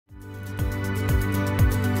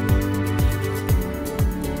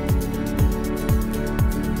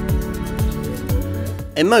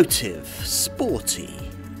Emotive, sporty,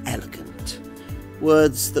 elegant.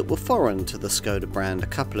 Words that were foreign to the Skoda brand a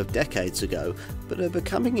couple of decades ago, but are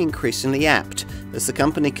becoming increasingly apt as the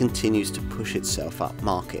company continues to push itself up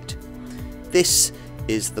market. This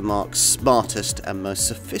is the marque's smartest and most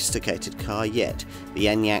sophisticated car yet, the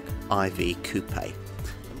Enyaq iV Coupe.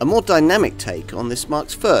 A more dynamic take on this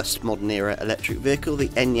marque's first modern-era electric vehicle, the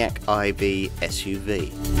Enyaq iV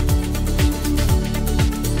SUV.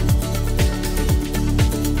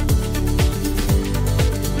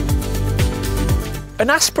 An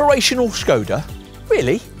aspirational Skoda?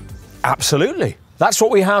 Really? Absolutely. That's what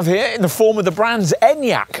we have here in the form of the brand's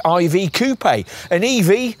Enyaq iV Coupe, an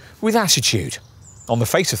EV with attitude. On the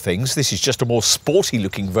face of things, this is just a more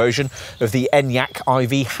sporty-looking version of the Enyaq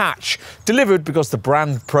iV hatch, delivered because the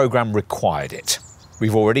brand programme required it.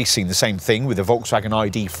 We've already seen the same thing with the Volkswagen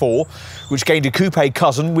ID.4, which gained a coupe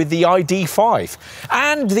cousin with the ID.5,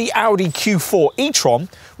 and the Audi Q4 e-tron,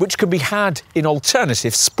 which can be had in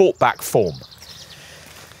alternative sportback form.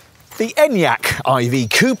 The Enyaq iV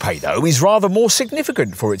Coupe, though, is rather more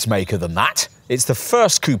significant for its maker than that. It's the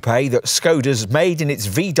first coupe that Skoda's made in its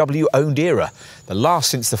VW-owned era, the last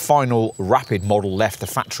since the final Rapid model left the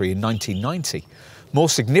factory in 1990. More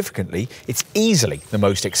significantly, it's easily the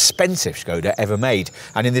most expensive Skoda ever made,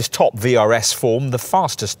 and in this top VRS form, the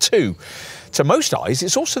fastest too. To most eyes,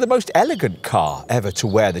 it's also the most elegant car ever to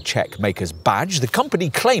wear the Czech maker's badge, the company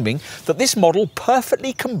claiming that this model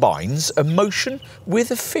perfectly combines emotion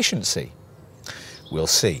with efficiency. We'll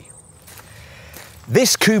see.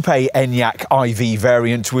 This coupe Enyaq iV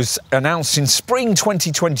variant was announced in spring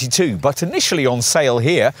 2022, but initially on sale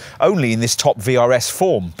here only in this top VRS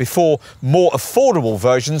form, before more affordable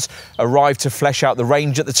versions arrived to flesh out the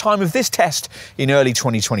range at the time of this test in early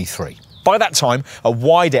 2023. By that time, a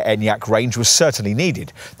wider Enyaq range was certainly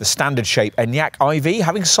needed, the standard shape Enyaq iV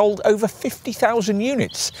having sold over 50,000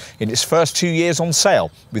 units in its first 2 years on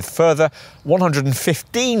sale, with further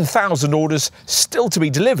 115,000 orders still to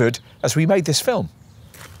be delivered as we made this film.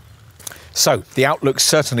 So, the outlook's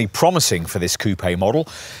certainly promising for this coupe model,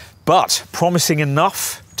 but promising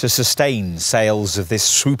enough to sustain sales of this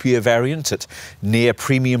swoopier variant at near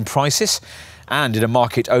premium prices and in a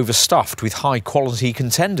market overstuffed with high-quality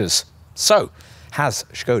contenders. So, has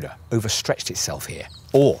Skoda overstretched itself here?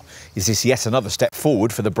 Or is this yet another step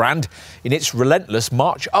forward for the brand in its relentless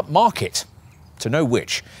march up market? To know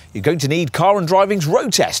which, you're going to need Car and Driving's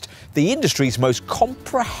Road Test, the industry's most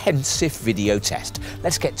comprehensive video test.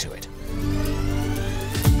 Let's get to it.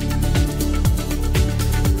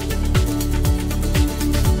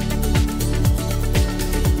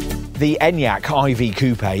 The Enyaq iV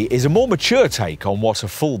Coupe is a more mature take on what a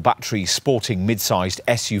full battery sporting mid-sized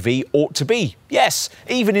SUV ought to be. Yes,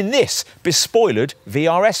 even in this bespoilered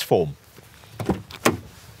VRS form.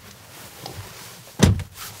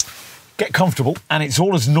 Get comfortable, and it's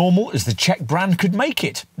all as normal as the Czech brand could make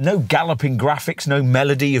it. No galloping graphics, no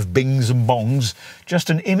melody of bings and bongs, just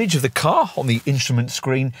an image of the car on the instrument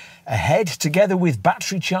screen ahead, together with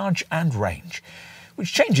battery charge and range,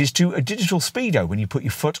 which changes to a digital speedo when you put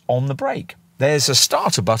your foot on the brake. There's a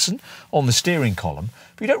starter button on the steering column,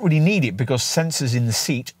 but you don't really need it because sensors in the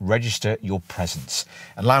seat register your presence,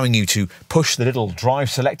 allowing you to push the little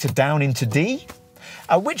drive selector down into D,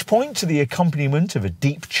 at which point, to the accompaniment of a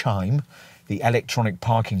deep chime, the electronic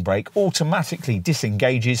parking brake automatically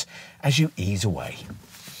disengages as you ease away.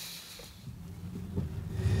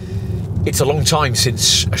 It's a long time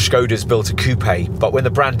since Skoda's built a coupe, but when the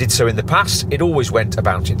brand did so in the past, it always went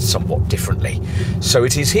about it somewhat differently. So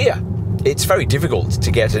it is here. It's very difficult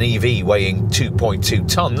to get an EV weighing 2.2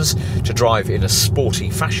 tonnes to drive in a sporty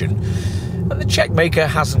fashion, and the Czech maker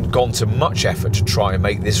hasn't gone to much effort to try and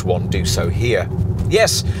make this one do so here.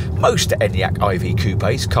 Yes, most Enyaq iV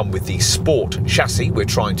coupes come with the Sport chassis we're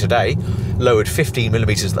trying today, lowered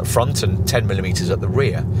 15mm at the front and 10mm at the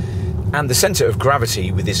rear. And the centre of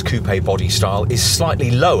gravity with this coupe body style is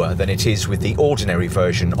slightly lower than it is with the ordinary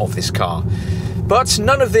version of this car. But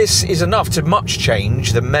none of this is enough to much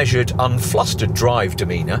change the measured, unflustered drive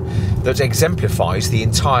demeanour that exemplifies the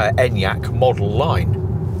entire Enyaq model line.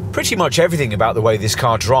 Pretty much everything about the way this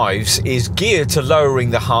car drives is geared to lowering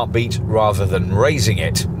the heartbeat rather than raising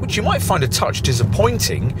it, which you might find a touch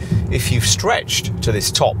disappointing if you've stretched to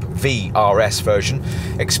this top VRS version,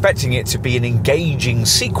 expecting it to be an engaging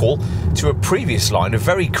sequel to a previous line of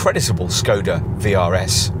very creditable Skoda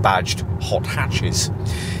VRS badged hot hatches.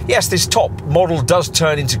 Yes, this top model does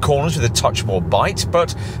turn into corners with a touch more bite,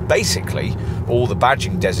 but basically all the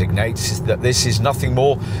badging designates is that this is nothing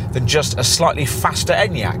more than just a slightly faster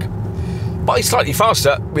Enyaq. By slightly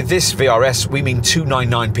faster, with this VRS we mean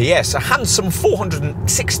 299 PS, a handsome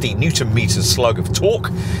 460 Newton meters slug of torque,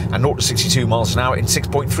 and 0 to 62 miles an hour in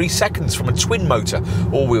 6.3 seconds from a twin motor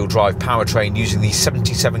all-wheel drive powertrain using the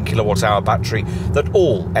 77 kWh battery that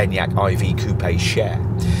all Enyaq iV Coupes share.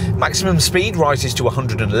 Maximum speed rises to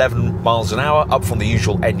 111 miles an hour, up from the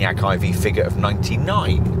usual Enyaq iV figure of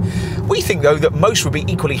 99. We think though that most would be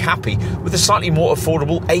equally happy with the slightly more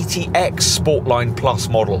affordable 80X Sportline Plus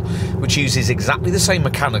model, which uses exactly the same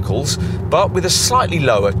mechanicals but with a slightly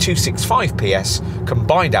lower 265 PS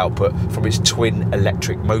combined output from its twin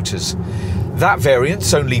electric motors. That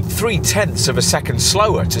variant's only 0.3 of a second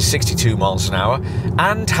slower to 62 miles an hour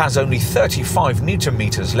and has only 35 Newton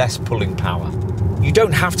meters less pulling power. You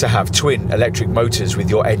don't have to have twin electric motors with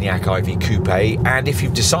your Enyaq iV Coupe, and if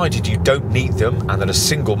you've decided you don't need them and that a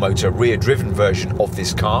single motor rear-driven version of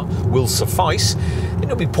this car will suffice, then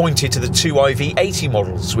you'll be pointed to the two IV80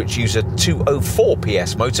 models, which use a 204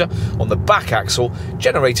 PS motor on the back axle,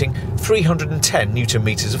 generating 310 Newton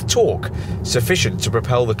meters of torque, sufficient to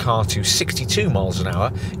propel the car to 62 miles an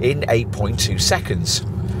hour in 8.2 seconds.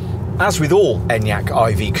 As with all Enyaq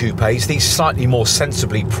iV Coupes, these slightly more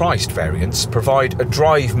sensibly priced variants provide a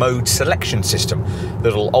drive mode selection system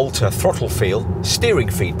that'll alter throttle feel, steering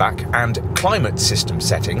feedback and climate system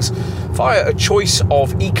settings via a choice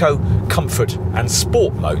of eco, comfort and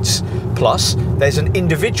sport modes. Plus, there's an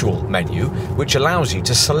individual menu which allows you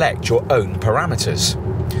to select your own parameters.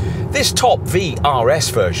 This top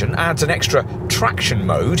VRS version adds an extra traction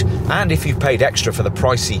mode, and if you've paid extra for the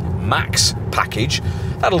pricey Max package,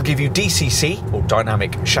 that'll give you DCC or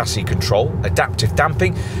dynamic chassis control, adaptive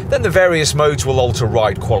damping, then the various modes will alter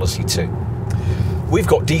ride quality too. We've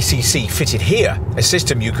got DCC fitted here, a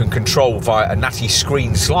system you can control via a natty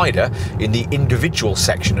screen slider in the individual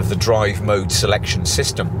section of the drive mode selection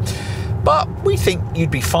system. But we think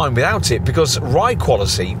you'd be fine without it because ride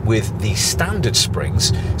quality with the standard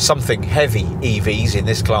springs, something heavy EVs in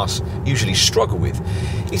this class usually struggle with,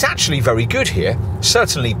 is actually very good here,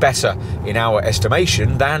 certainly better in our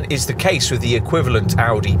estimation than is the case with the equivalent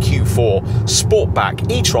Audi Q4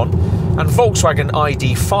 Sportback e-tron and Volkswagen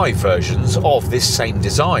ID.5 versions of this same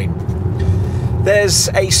design. There's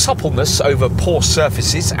a suppleness over poor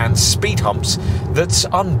surfaces and speed humps that's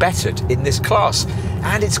unbettered in this class,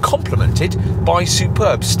 and it's complemented by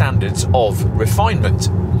superb standards of refinement.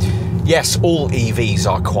 Yes, all EVs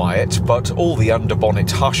are quiet, but all the underbonnet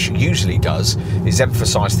hush usually does is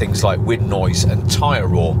emphasise things like wind noise and tyre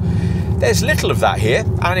roar. There's little of that here,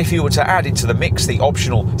 and if you were to add into the mix the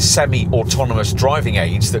optional semi-autonomous driving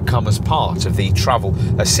aids that come as part of the Travel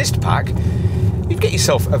Assist Pack, you'd get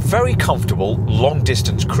yourself a very comfortable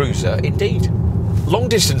long-distance cruiser indeed. Long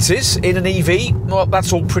distances in an EV, well,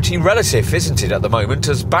 that's all pretty relative, isn't it, at the moment,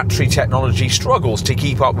 as battery technology struggles to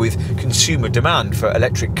keep up with consumer demand for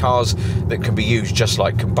electric cars that can be used just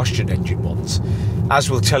like combustion engine ones. As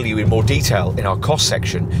we'll tell you in more detail in our cost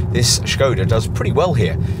section, this Skoda does pretty well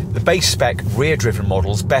here. The base spec rear-driven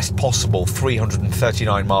model's best possible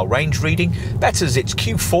 339 mile range reading betters its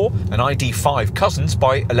Q4 and ID.5 cousins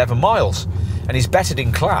by 11 miles, and is bettered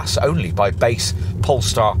in class only by base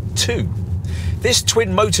Polestar 2. This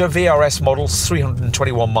twin-motor VRS model's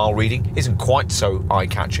 321 mile reading isn't quite so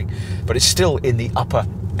eye-catching, but it's still in the upper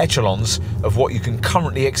echelons of what you can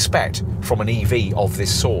currently expect from an EV of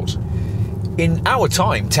this sort. In our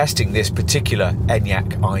time testing this particular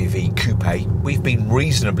Enyaq iV Coupe, we've been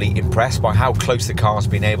reasonably impressed by how close the car's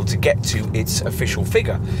been able to get to its official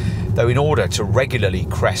figure, though in order to regularly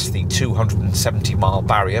crest the 270 mile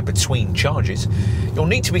barrier between charges, you'll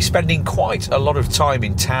need to be spending quite a lot of time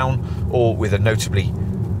in town or with a notably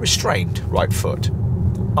restrained right foot.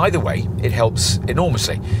 Either way, it helps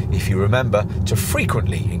enormously if you remember to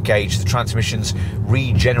frequently engage the transmission's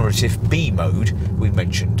regenerative B mode we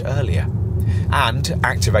mentioned earlier, and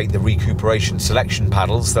activate the recuperation selection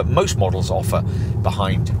paddles that most models offer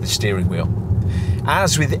behind the steering wheel.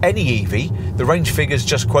 As with any EV, the range figures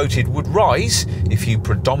just quoted would rise if you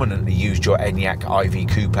predominantly used your Enyaq iV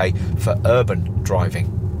Coupe for urban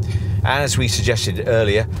driving. As we suggested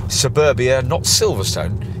earlier, suburbia, not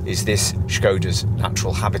Silverstone, is this Skoda's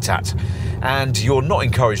natural habitat, and you're not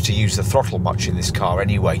encouraged to use the throttle much in this car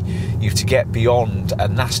anyway. You've to get beyond a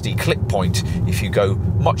nasty click point if you go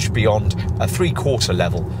much beyond a 3/4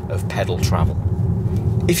 level of pedal travel.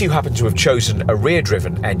 If you happen to have chosen a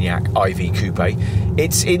rear-driven Enyaq iV Coupe,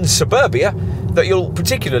 it's in suburbia that you'll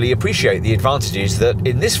particularly appreciate the advantages that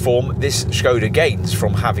in this form this Skoda gains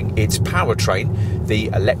from having its powertrain, the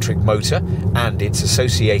electric motor and its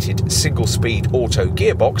associated single-speed auto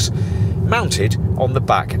gearbox mounted on the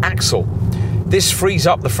back axle. This frees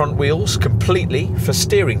up the front wheels completely for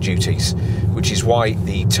steering duties, which is why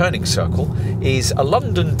the turning circle is a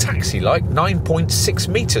London taxi-like 9.6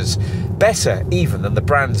 metres, better even than the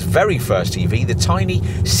brand's very first EV, the tiny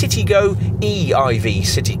𝗙cie𝗹𝗹liche EIV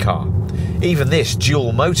city car. Even this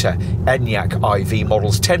dual-motor Enyaq IV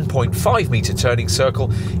model's 10.5 metre turning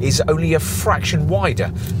circle is only a fraction wider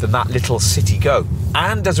than that little 𝗙cie𝗹𝗹liche,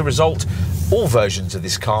 and as a result, all versions of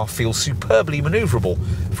this car feel superbly manoeuvrable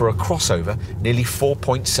for a crossover nearly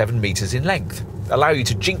 4.7 metres in length, allow you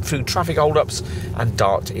to jink through traffic hold-ups and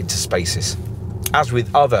dart into spaces. As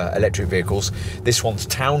with other electric vehicles, this one's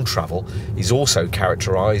town travel is also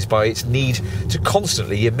characterised by its need to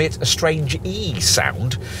constantly emit a strange E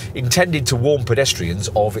sound intended to warn pedestrians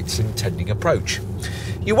of its intending approach.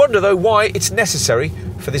 You wonder though why it's necessary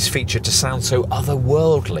for this feature to sound so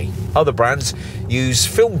otherworldly. Other brands use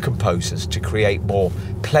film composers to create more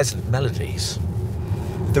pleasant melodies.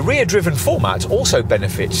 The rear-driven format also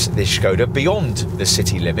benefits this Skoda beyond the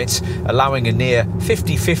city limits, allowing a near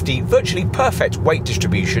 50-50 virtually perfect weight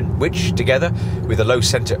distribution, which, together with a low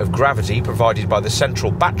centre of gravity provided by the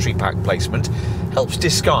central battery pack placement, helps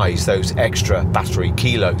disguise those extra battery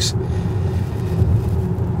kilos.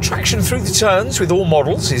 Traction through the turns with all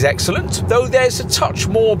models is excellent, though there's a touch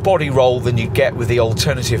more body roll than you'd get with the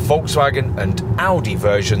alternative Volkswagen and Audi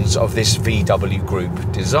versions of this VW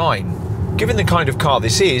Group design. Given the kind of car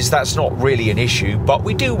this is, that's not really an issue, but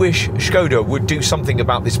we do wish Skoda would do something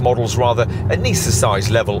about this model's rather anaesthetised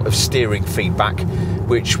level of steering feedback,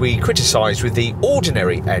 which we criticise with the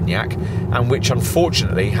ordinary Enyaq, and which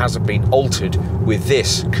unfortunately hasn't been altered with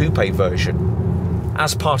this coupe version.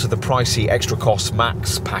 As part of the pricey extra cost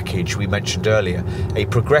Max package we mentioned earlier, a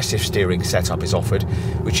progressive steering setup is offered,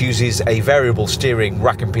 which uses a variable steering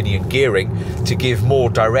rack and pinion gearing to give more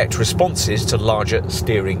direct responses to larger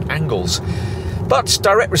steering angles. But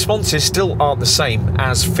direct responses still aren't the same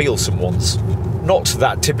as 𝗙cie𝗹𝗹liche ones. Not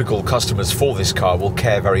that typical customers for this car will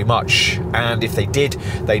care very much, and if they did,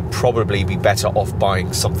 they'd probably be better off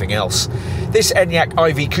buying something else. This Enyaq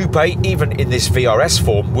IV Coupe, even in this VRS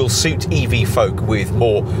form, will suit EV folk with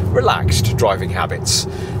more relaxed driving habits.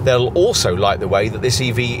 They'll also like the way that this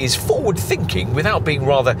EV is forward-thinking without being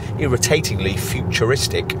rather irritatingly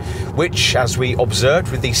futuristic, which, as we observed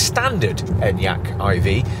with the standard Enyaq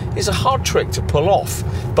IV, is a hard trick to pull off.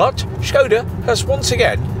 But Skoda has once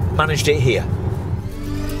again managed it here.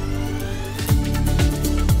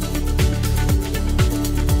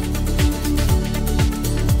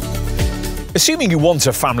 Assuming you want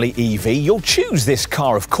a family EV, you'll choose this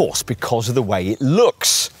car, of course, because of the way it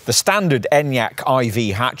looks. The standard Enyaq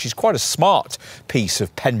IV hatch is quite a smart piece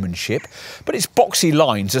of penmanship, but its boxy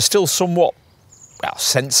lines are still somewhat, well,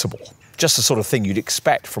 sensible. Just the sort of thing you'd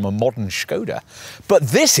expect from a modern Skoda. But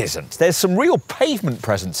this isn't. There's some real pavement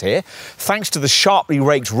presence here, thanks to the sharply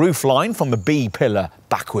raked roofline from the B pillar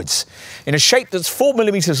backwards, in a shape that's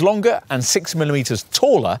 4mm longer and 6mm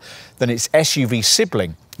taller than its SUV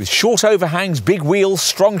sibling. With short overhangs, big wheels,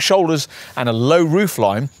 strong shoulders and a low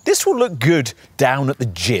roofline, this will look good down at the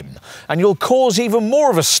gym. And you'll cause even more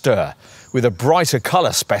of a stir with a brighter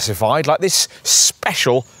colour specified, like this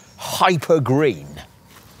special hyper green.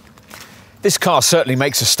 This car certainly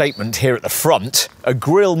makes a statement here at the front. A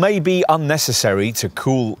grille may be unnecessary to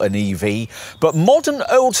cool an EV, but modern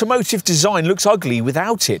automotive design looks ugly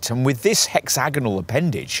without it, and with this hexagonal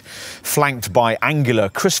appendage, flanked by angular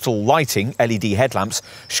crystal lighting LED headlamps,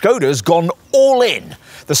 Skoda's gone all in.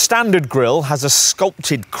 The standard grille has a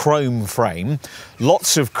sculpted chrome frame,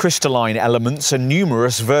 lots of crystalline elements and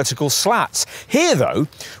numerous vertical slats. Here, though,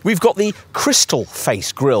 we've got the crystal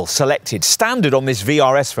face grille selected, standard on this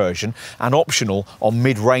VRS version and optional on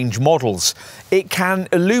mid-range models. It can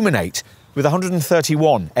illuminate with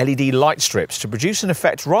 131 LED light strips to produce an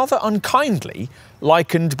effect rather unkindly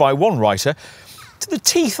likened by one writer to the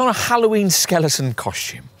teeth on a Halloween skeleton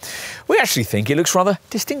costume. We actually think it looks rather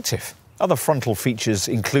distinctive. Other frontal features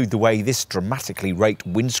include the way this dramatically raked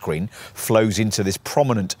windscreen flows into this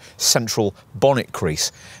prominent central bonnet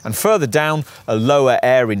crease, and further down, a lower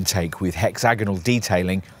air intake with hexagonal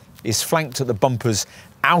detailing is flanked at the bumper's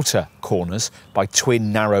outer corners by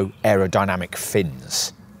twin narrow aerodynamic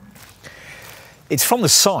fins. It's from the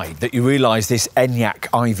side that you realise this Enyaq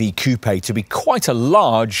IV Coupe to be quite a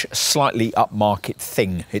large, slightly upmarket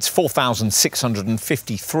thing. It's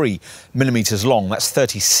 4,653mm long, that's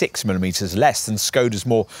 36mm less than Skoda's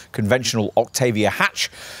more conventional Octavia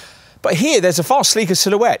hatch. But here there's a far sleeker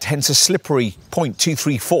silhouette, hence a slippery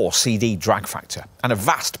 0.234 CD drag factor, and a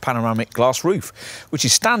vast panoramic glass roof, which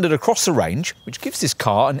is standard across the range, which gives this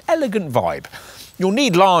car an elegant vibe. You'll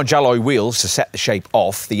need large alloy wheels to set the shape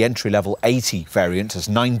off. The entry-level 80 variant has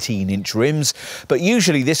 19-inch rims, but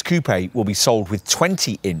usually this coupe will be sold with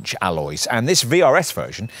 20-inch alloys, and this VRS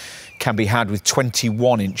version can be had with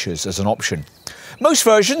 21 inches as an option. Most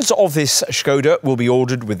versions of this Skoda will be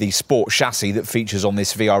ordered with the sport chassis that features on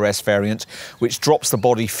this VRS variant, which drops the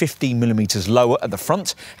body 15mm lower at the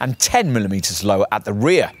front and 10mm lower at the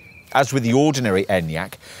rear. As with the ordinary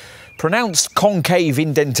Enyaq, pronounced concave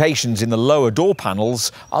indentations in the lower door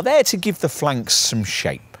panels are there to give the flanks some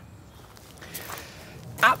shape.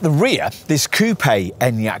 At the rear, this coupe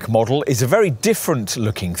Enyaq model is a very different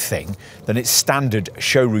looking thing than its standard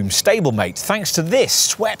showroom stablemate, thanks to this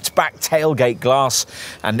swept back tailgate glass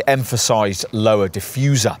and emphasised lower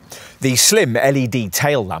diffuser. The slim LED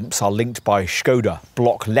tail lamps are linked by Skoda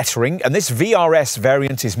block lettering, and this VRS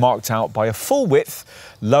variant is marked out by a full width,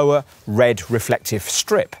 lower red reflective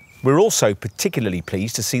strip. We're also particularly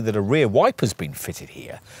pleased to see that a rear wiper's been fitted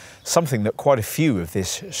here, something that quite a few of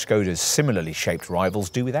this Skoda's similarly shaped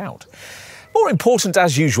rivals do without. More important,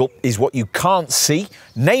 as usual, is what you can't see,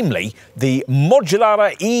 namely the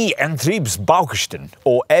modulare 𝗙ηκε𝗹𝗹ecie,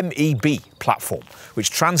 or MEB platform,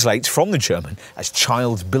 which translates from the German as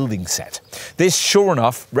child building set. This, sure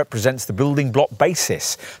enough, represents the building block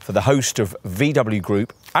basis for the host of VW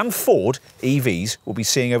Group and Ford EVs we'll be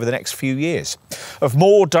seeing over the next few years. Of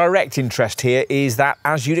more direct interest here is that,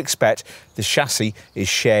 as you'd expect, the chassis is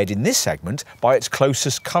shared in this segment by its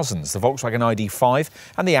closest cousins, the Volkswagen ID.5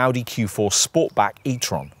 and the Audi Q4 Sportback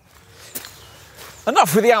e-tron.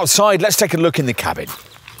 Enough with the outside, let's take a look in the cabin.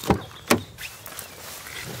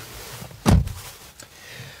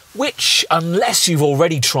 Which, unless you've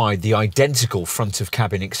already tried the identical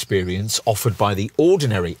front-of-cabin experience offered by the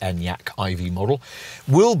ordinary Enyaq IV model,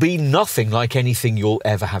 will be nothing like anything you'll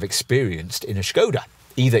ever have experienced in a Skoda,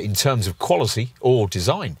 either in terms of quality or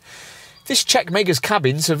design. This Czech Mega's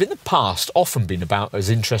cabins have in the past often been about as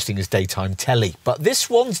interesting as daytime telly, but this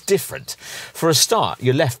one's different. For a start,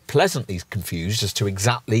 you're left pleasantly confused as to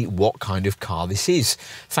exactly what kind of car this is,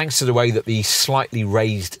 thanks to the way that the slightly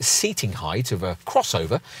raised seating height of a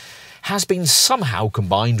crossover has been somehow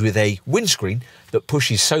combined with a windscreen that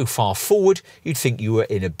pushes so far forward you'd think you were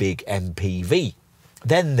in a big MPV.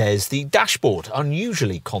 Then there's the dashboard,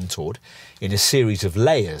 unusually contoured in a series of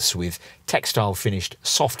layers with textile finished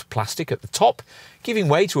soft plastic at the top, giving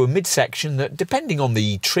way to a midsection that, depending on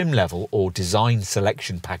the trim level or design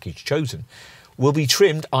selection package chosen, will be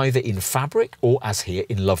trimmed either in fabric or, as here,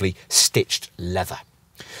 in lovely stitched leather.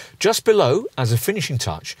 Just below, as a finishing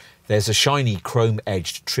touch, there's a shiny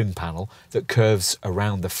chrome-edged trim panel that curves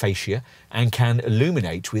around the fascia and can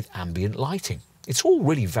illuminate with ambient lighting. It's all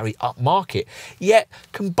really very upmarket, yet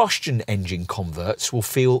combustion engine converts will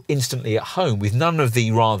feel instantly at home with none of the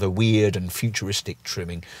rather weird and futuristic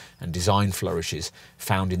trimming and design flourishes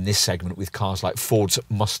found in this segment with cars like Ford's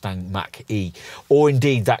Mustang Mach-E, or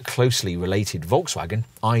indeed that closely related Volkswagen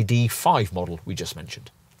ID.5 model we just mentioned.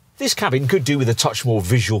 This cabin could do with a touch more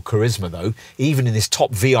visual charisma though, even in this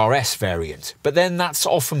top VRS variant, but then that's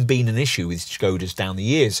often been an issue with Skodas down the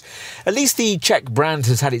years. At least the Czech brand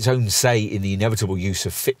has had its own say in the inevitable use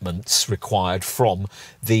of fitments required from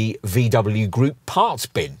the VW Group parts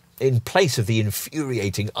bin, in place of the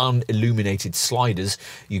infuriating unilluminated sliders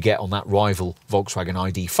you get on that rival Volkswagen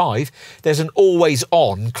ID.5, there's an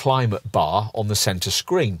always-on climate bar on the centre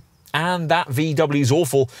screen. And that VW's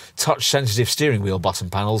awful touch-sensitive steering wheel button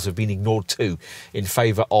panels have been ignored too, in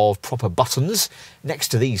favour of proper buttons next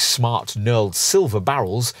to these smart knurled silver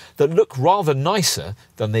barrels that look rather nicer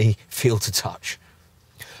than they feel to touch.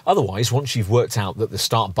 Otherwise, once you've worked out that the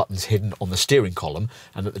start button's hidden on the steering column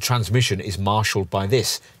and that the transmission is marshalled by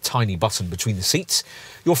this tiny button between the seats,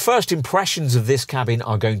 your first impressions of this cabin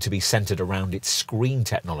are going to be centred around its screen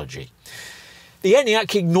technology. The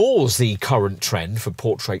Enyaq ignores the current trend for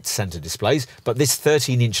portrait centre displays, but this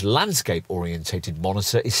 13-inch landscape-orientated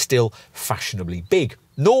monitor is still fashionably big.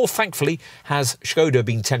 Nor, thankfully, has Skoda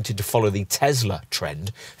been tempted to follow the Tesla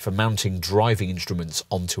trend for mounting driving instruments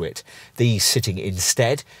onto it. These sitting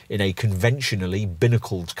instead in a conventionally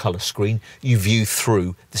binnacled colour screen you view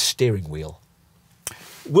through the steering wheel.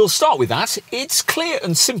 We'll start with that. It's clear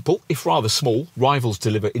and simple, if rather small. Rivals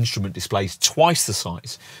deliver instrument displays twice the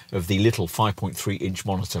size of the little 5.3-inch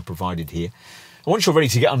monitor provided here. And once you're ready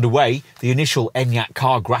to get underway, the initial Enyaq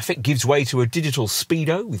car graphic gives way to a digital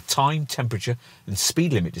speedo with time, temperature and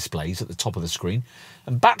speed limit displays at the top of the screen,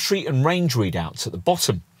 and battery and range readouts at the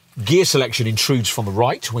bottom. Gear selection intrudes from the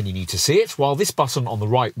right when you need to see it, while this button on the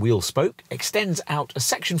right wheel spoke extends out a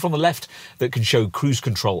section from the left that can show cruise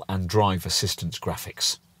control and drive assistance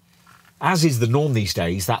graphics. As is the norm these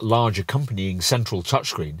days, that large accompanying central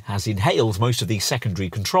touchscreen has inhaled most of the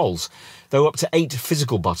secondary controls, though up to 8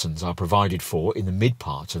 physical buttons are provided for in the mid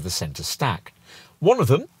part of the centre stack. One of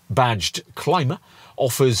them, badged 𝗙cie𝗹𝗹ecie,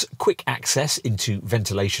 offers quick access into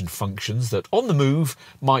ventilation functions that on the move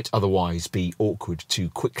might otherwise be awkward to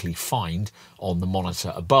quickly find on the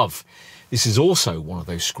monitor above. This is also one of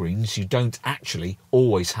those screens you don't actually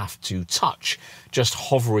always have to touch. Just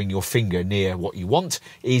hovering your finger near what you want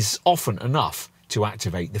is often enough to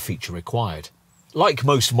activate the feature required. Like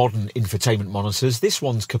most modern infotainment monitors, this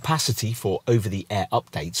one's capacity for over-the-air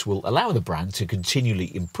updates will allow the brand to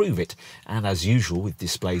continually improve it, and as usual with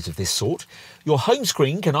displays of this sort, your home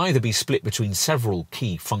screen can either be split between several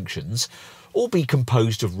key functions or be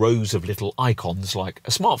composed of rows of little icons like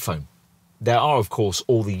a smartphone. There are, of course,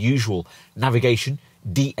 all the usual navigation,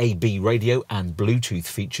 DAB radio and Bluetooth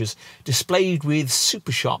features displayed with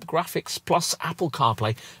super sharp graphics, plus Apple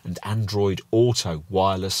CarPlay and Android Auto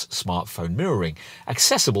wireless smartphone mirroring,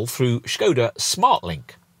 accessible through Skoda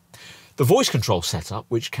SmartLink. The voice control setup,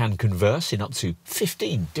 which can converse in up to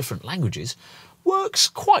 15 different languages, works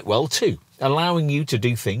quite well too, allowing you to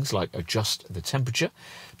do things like adjust the temperature,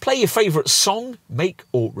 play your favourite song, make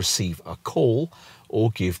or receive a call, or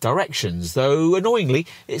give directions, though annoyingly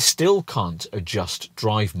it still can't adjust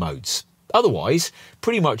drive modes. Otherwise,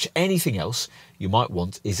 pretty much anything else you might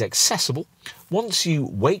want is accessible once you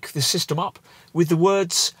wake the system up with the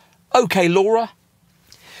words, "OK Laura."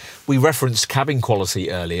 We referenced cabin quality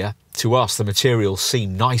earlier. To us, the materials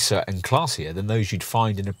seem nicer and classier than those you'd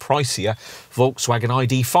find in a pricier Volkswagen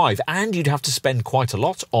ID.5, and you'd have to spend quite a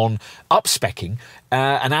lot on up-speccing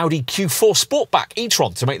an Audi Q4 Sportback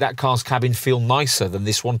e-tron to make that car's cabin feel nicer than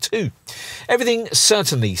this one too. Everything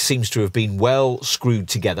certainly seems to have been well screwed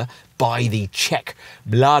together by the Czech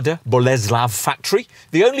Mladá Boleslav factory,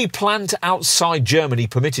 the only plant outside Germany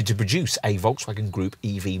permitted to produce a Volkswagen Group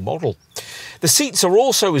EV model. The seats are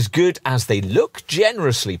also as good as they look,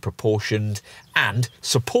 generously proportioned and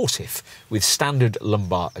supportive with standard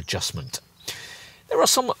lumbar adjustment. There are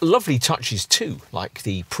some lovely touches too, like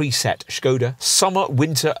the preset Skoda Summer,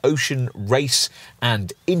 Winter, Ocean, Race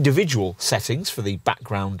and individual settings for the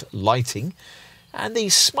background lighting, and the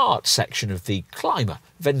smart section of the 𝗙cie𝗹𝗹cie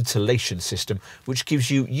ventilation system, which gives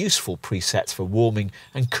you useful presets for warming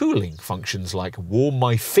and cooling functions like warm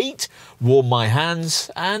my feet, warm my hands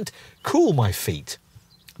and cool my feet.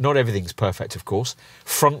 Not everything's perfect, of course.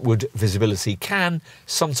 Frontward visibility can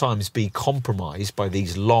sometimes be compromised by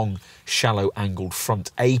these long, shallow-angled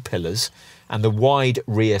front A-pillars, and the wide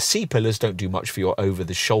rear C-pillars don't do much for your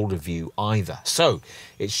over-the-shoulder view either. So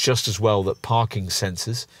it's just as well that parking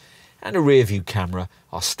sensors and a rear-view camera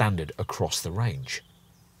are standard across the range.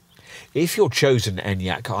 If your chosen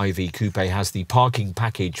Enyaq IV Coupe has the Parking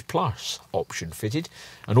Package Plus option fitted,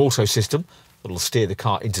 an auto system that'll steer the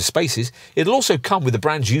car into spaces, it'll also come with the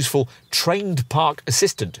brand's useful Trained Park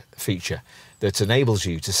Assistant feature that enables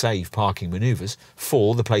you to save parking manoeuvres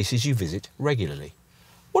for the places you visit regularly.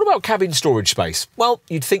 What about cabin storage space? Well,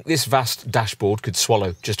 you'd think this vast dashboard could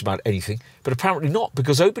swallow just about anything, but apparently not,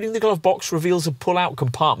 because opening the glove box reveals a pull-out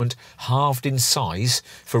compartment halved in size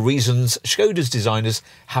for reasons Skoda's designers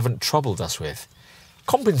haven't troubled us with.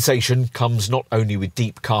 Compensation comes not only with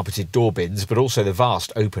deep carpeted door bins, but also the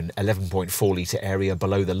vast open 11.4 litre area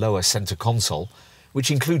below the lower centre console, which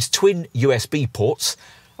includes twin USB ports,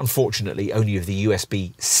 unfortunately only of the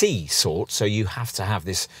USB-C sort, so you have to have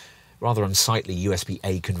this rather unsightly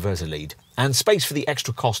USB-A converter lead, and space for the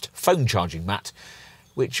extra cost phone charging mat,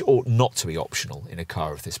 which ought not to be optional in a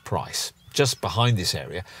car of this price. Just behind this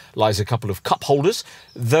area lies a couple of cup holders,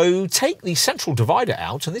 though take the central divider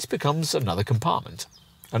out and this becomes another compartment.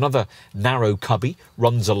 Another narrow cubby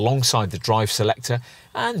runs alongside the drive selector,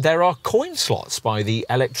 and there are coin slots by the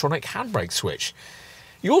electronic handbrake switch.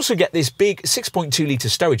 You also get this big 6.2 litre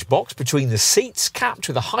storage box between the seats, capped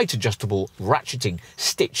with a height-adjustable ratcheting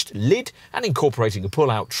stitched lid and incorporating a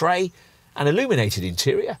pull-out tray, an illuminated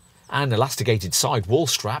interior, an elasticated side wall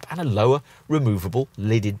strap and a lower removable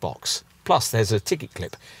lidded box. Plus there's a ticket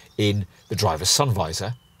clip in the driver's sun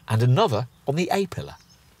visor and another on the A-pillar.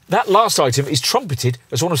 That last item is trumpeted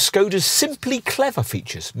as one of Skoda's simply clever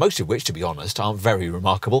features, most of which, to be honest, aren't very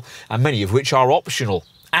remarkable and many of which are optional.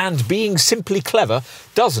 And being simply clever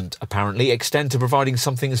doesn't apparently extend to providing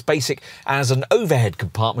something as basic as an overhead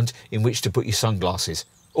compartment in which to put your sunglasses,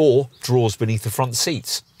 or drawers beneath the front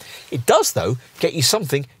seats. It does, though, get you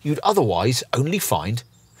something you'd otherwise only find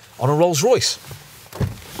on a Rolls-Royce.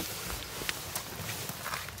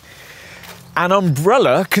 An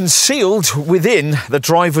umbrella concealed within the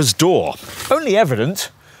driver's door, only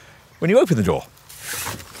evident when you open the door.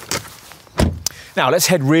 Now let's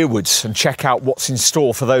head rearwards and check out what's in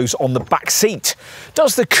store for those on the back seat.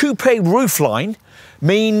 Does the coupe roofline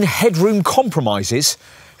mean headroom compromises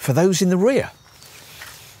for those in the rear?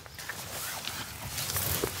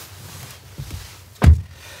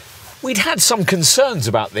 We'd had some concerns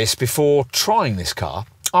about this before trying this car.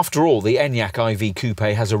 After all, the Enyaq iV Coupe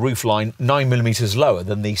has a roofline 9mm lower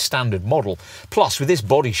than the standard model. Plus, with this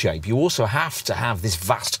body shape, you also have to have this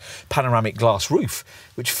vast panoramic glass roof,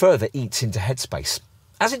 which further eats into headspace.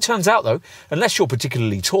 As it turns out though, unless you're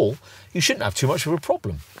particularly tall, you shouldn't have too much of a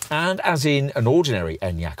problem. And as in an ordinary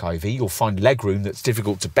Enyaq iV, you'll find legroom that's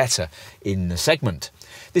difficult to better in the segment.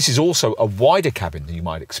 This is also a wider cabin than you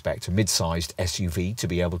might expect a mid-sized SUV to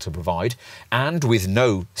be able to provide, and with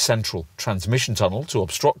no central transmission tunnel to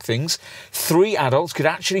obstruct things, 3 adults could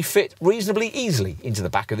actually fit reasonably easily into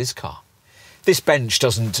the back of this car. This bench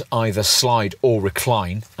doesn't either slide or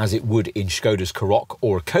recline as it would in Skoda's 𝗙će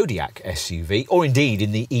or a Kodiaq SUV, or indeed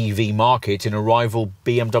in the EV market in a rival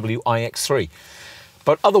BMW iX3.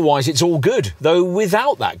 But otherwise it's all good, though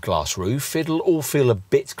without that glass roof it'll all feel a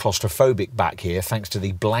bit claustrophobic back here thanks to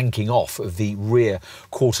the blanking off of the rear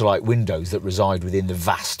quarter-light windows that reside within the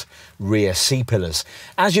vast rear C-pillars.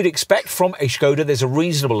 As you'd expect from a Skoda, there's a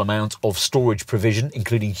reasonable amount of storage provision,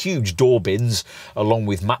 including huge door bins, along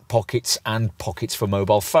with map pockets and pockets for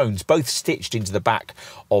mobile phones, both stitched into the back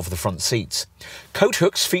of the front seats. Coat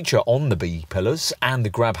hooks feature on the B-pillars and the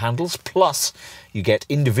grab handles, plus you get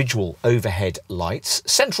individual overhead lights,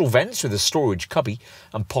 central vents with a storage cubby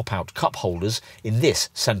and pop-out cup holders in this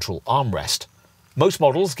central armrest. Most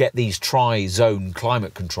models get these tri-zone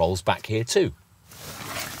climate controls back here too.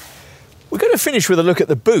 We're going to finish with a look at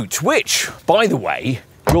the boot, which, by the way,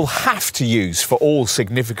 you'll have to use for all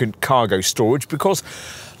significant cargo storage because,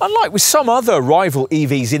 unlike with some other rival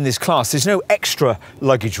EVs in this class, there's no extra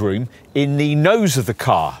luggage room in the nose of the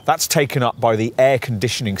car. That's taken up by the air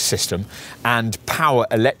conditioning system and power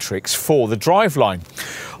electrics for the driveline.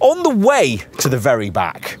 On the way to the very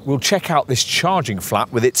back, we'll check out this charging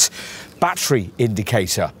flap with its battery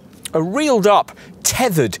indicator. A reeled up,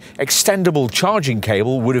 tethered, extendable charging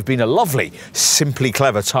cable would have been a lovely, simply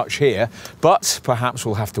clever touch here, but perhaps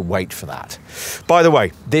we'll have to wait for that. By the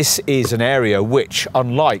way, this is an area which,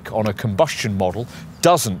 unlike on a combustion model,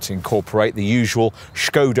 doesn't incorporate the usual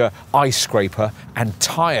Skoda ice scraper and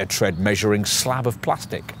tyre tread measuring slab of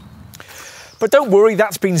plastic. But don't worry,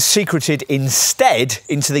 that's been secreted instead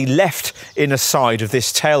into the left inner side of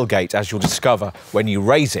this tailgate, as you'll discover when you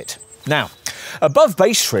raise it. Now, above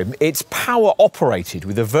base trim, it's power operated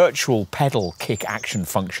with a virtual pedal kick action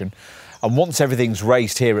function. And once everything's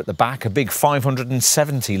raised here at the back, a big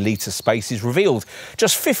 570 litre space is revealed.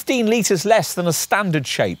 Just 15 litres less than a standard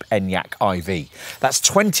shape Enyaq iV. That's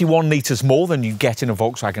 21 litres more than you get in a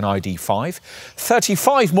Volkswagen ID.5,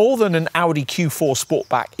 35 more than an Audi Q4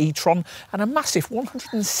 Sportback e-tron, and a massive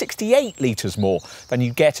 168 litres more than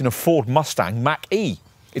you get in a Ford Mustang Mach-E.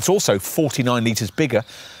 It's also 49 litres bigger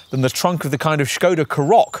than the trunk of the kind of Skoda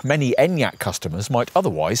𝗙će many Enyaq customers might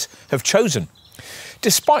otherwise have chosen.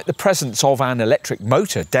 Despite the presence of an electric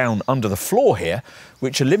motor down under the floor here,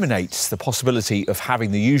 which eliminates the possibility of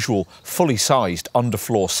having the usual fully sized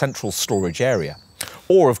underfloor central storage area,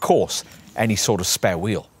 or of course, any sort of spare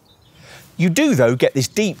wheel. You do, though, get this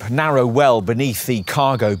deep, narrow well beneath the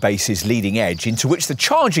cargo base's leading edge into which the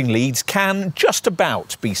charging leads can just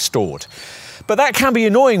about be stored. But that can be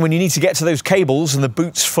annoying when you need to get to those cables and the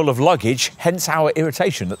boot's full of luggage, hence our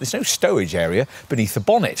irritation that there's no stowage area beneath the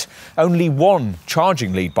bonnet. Only one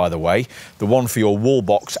charging lead, by the way, the one for your wall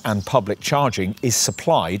box and public charging, is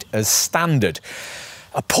supplied as standard.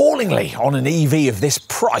 Appallingly, on an EV of this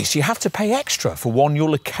price, you have to pay extra for one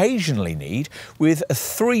you'll occasionally need with a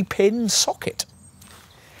 3-pin socket.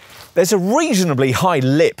 There's a reasonably high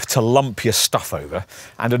lip to lump your stuff over,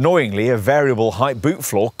 and annoyingly a variable height boot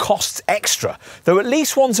floor costs extra, though at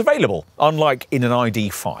least one's available, unlike in an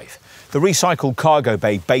ID.5. The recycled cargo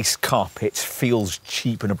bay base carpet feels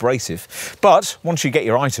cheap and abrasive, but once you get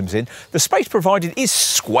your items in, the space provided is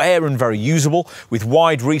square and very usable, with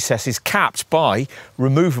wide recesses capped by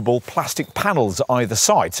removable plastic panels either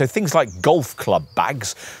side, so things like golf club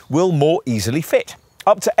bags will more easily fit.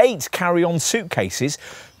 Up to 8 carry-on suitcases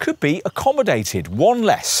could be accommodated, 1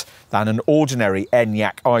 less than an ordinary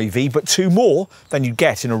Enyaq iV, but 2 more than you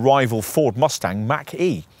get in a rival Ford Mustang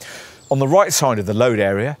Mach-E. On the right side of the load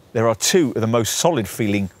area, there are 2 of the most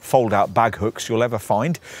solid-feeling fold-out bag hooks you'll ever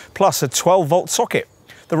find, plus a 12-volt socket.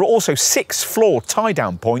 There are also 6 floor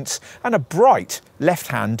tie-down points and a bright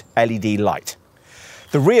left-hand LED light.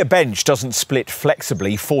 The rear bench doesn't split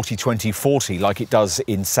flexibly 40-20-40 like it does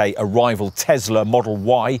in, say, a rival Tesla Model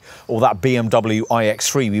Y or that BMW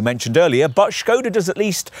iX3 we mentioned earlier, but Skoda does at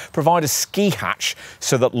least provide a ski hatch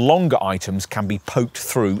so that longer items can be poked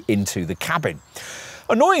through into the cabin.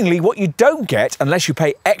 Annoyingly, what you don't get, unless you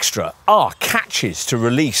pay extra, are catches to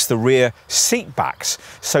release the rear seat backs,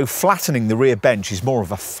 so flattening the rear bench is more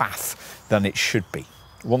of a faff than it should be.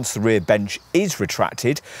 Once the rear bench is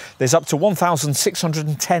retracted, there's up to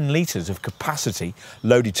 1,610 litres of capacity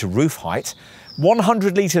loaded to roof height,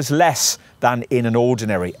 100 litres less than in an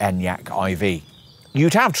ordinary Enyaq IV.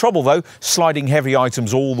 You'd have trouble, though, sliding heavy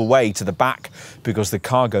items all the way to the back because the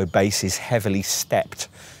cargo base is heavily stepped.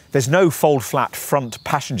 There's no fold-flat front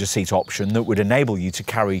passenger seat option that would enable you to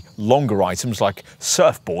carry longer items like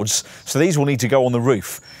surfboards, so these will need to go on the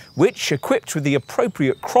roof, which, equipped with the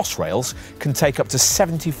appropriate cross rails, can take up to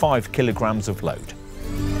 75 kilograms of load.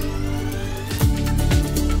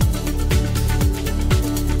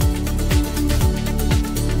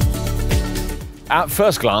 At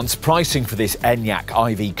first glance, pricing for this Enyaq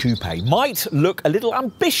IV Coupe might look a little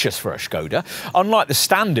ambitious for a Skoda. Unlike the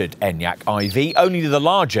standard Enyaq IV, only the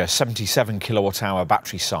larger 77 kilowatt-hour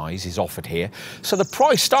battery size is offered here, so the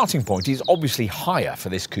price starting point is obviously higher for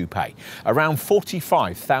this coupe, around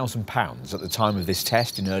 £45,000 at the time of this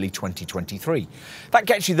test in early 2023. That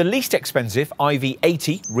gets you the least expensive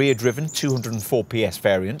IV80 rear-driven 204 PS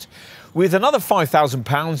variant, with another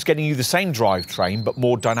 £5,000 getting you the same drivetrain but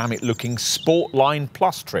more dynamic-looking Sportline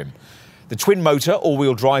Plus trim. The twin-motor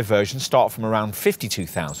all-wheel drive versions start from around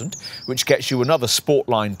 £52,000, which gets you another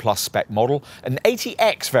Sportline Plus spec model, an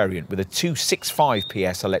 80X variant with a 265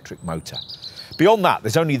 PS electric motor. Beyond that,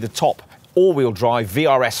 there's only the top all-wheel drive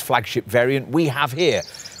VRS flagship variant we have here,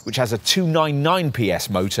 which has a 299 PS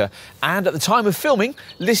motor and, at the time of filming,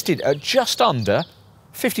 listed at just under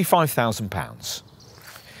 £55,000.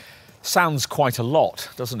 Sounds quite a lot,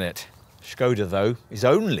 doesn't it? Skoda, though, is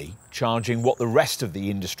only charging what the rest of the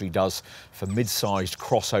industry does for mid-sized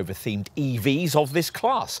crossover-themed EVs of this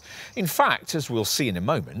class. In fact, as we'll see in a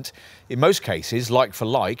moment, in most cases, like for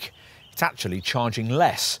like, it's actually charging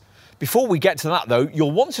less. Before we get to that, though, you'll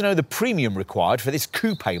want to know the premium required for this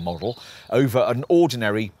coupe model over an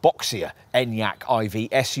ordinary boxier Enyaq IV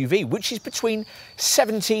SUV, which is between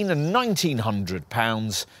 £1,700 and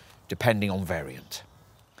 £1,900, depending on variant.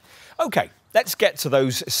 OK, let's get to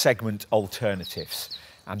those segment alternatives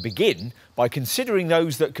and begin by considering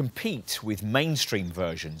those that compete with mainstream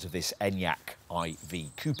versions of this Enyaq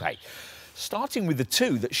IV Coupe, starting with the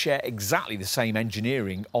two that share exactly the same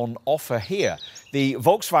engineering on offer here. The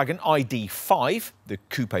Volkswagen ID.5, the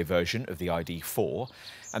coupe version of the ID.4,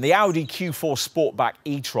 and the Audi Q4 Sportback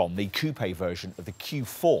e-tron, the coupe version of the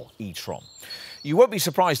Q4 e-tron. You won't be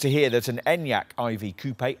surprised to hear that an Enyaq IV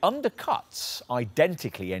Coupe undercuts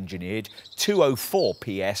identically engineered 204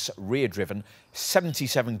 PS rear-driven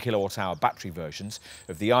 77 kilowatt-hour battery versions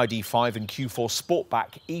of the ID.5 and Q4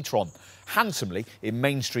 Sportback e-tron, handsomely in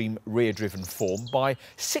mainstream rear-driven form by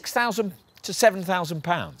 £6,000 to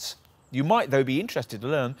 £7,000. You might, though, be interested to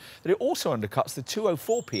learn that it also undercuts the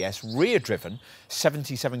 204 PS rear-driven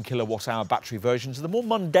 77 kilowatt-hour battery versions of the more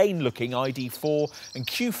mundane-looking ID.4 and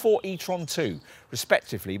Q4 e-tron 2,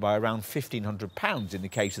 respectively by around £1,500 in the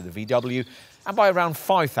case of the VW and by around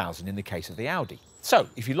 £5,000 in the case of the Audi. So,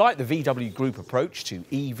 if you like the VW Group approach to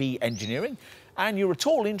EV engineering and you're at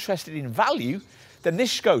all interested in value, then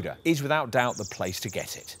this Skoda is without doubt the place to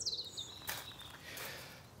get it.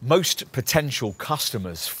 Most potential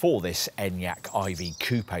customers for this Enyaq IV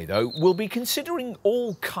Coupe, though, will be considering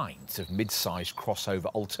all kinds of mid-sized crossover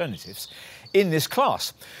alternatives in this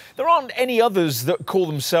class. There aren't any others that call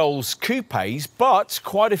themselves coupes, but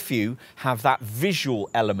quite a few have that visual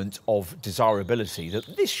element of desirability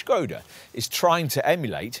that this Skoda is trying to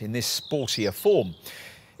emulate in this sportier form.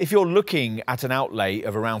 If you're looking at an outlay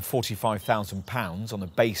of around £45,000 on the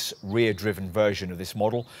base rear-driven version of this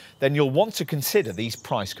model, then you'll want to consider these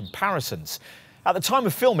price comparisons. At the time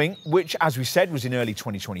of filming, which, as we said, was in early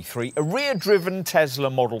 2023, a rear-driven Tesla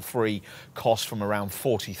Model 3 cost from around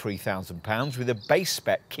 £43,000 with a base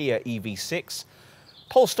spec Kia EV6,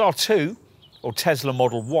 Polestar 2 or Tesla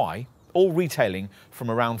Model Y, all retailing from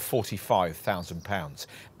around £45,000.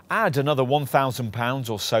 Add another £1,000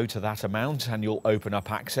 or so to that amount and you'll open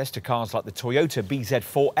up access to cars like the Toyota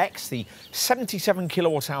BZ4X, the 77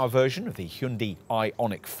 kilowatt-hour version of the Hyundai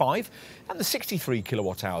Ioniq 5 and the 63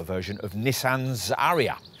 kilowatt-hour version of Nissan's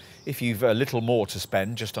Ariya. If you've a little more to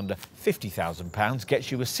spend, just under £50,000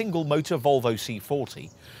 gets you a single-motor Volvo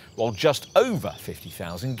C40, while just over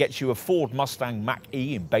 £50,000 gets you a Ford Mustang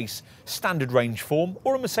Mach-E in base standard range form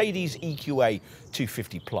or a Mercedes EQA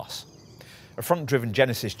 250 Plus. A front-driven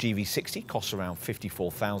Genesis GV60 costs around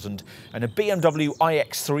 £54,000 and a BMW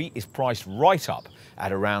iX3 is priced right up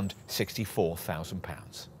at around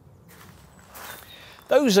 £64,000.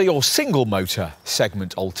 Those are your single motor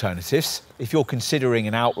segment alternatives. If you're considering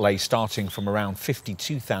an outlay starting from around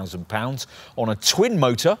 £52,000 on a twin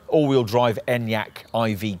motor all-wheel drive Enyaq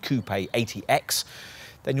IV Coupe 80X,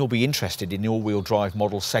 then you'll be interested in the all-wheel drive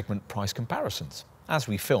model segment price comparisons. As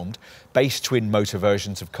we filmed, base twin motor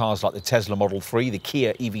versions of cars like the Tesla Model 3, the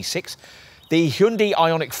Kia EV6, the Hyundai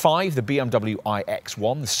Ioniq 5, the BMW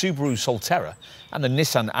iX1, the Subaru Solterra and the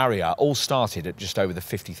Nissan Ariya all started at just over the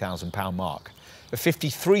 £50,000 mark. A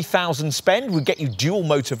 £53,000 spend would get you dual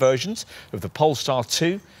motor versions of the Polestar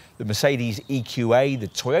 2, the Mercedes EQA, the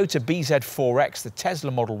Toyota BZ4X, the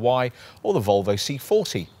Tesla Model Y or the Volvo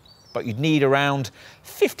C40. But you'd need around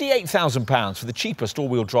 £58,000 for the cheapest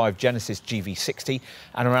all-wheel drive Genesis GV60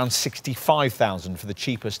 and around £65,000 for the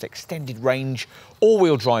cheapest extended range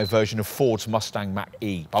all-wheel drive version of Ford's Mustang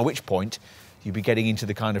Mach-E, by which point you'd be getting into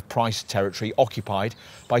the kind of price territory occupied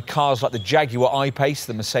by cars like the Jaguar I-Pace,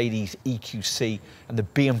 the Mercedes EQC and the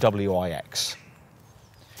BMW iX.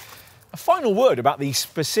 A final word about the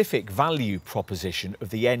specific value proposition of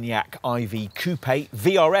the Enyaq IV Coupe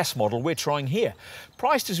VRS model we're trying here.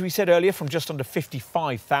 Priced, as we said earlier, from just under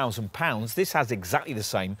 £55,000, this has exactly the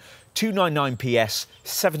same 299 PS,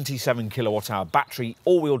 77 kilowatt-hour battery,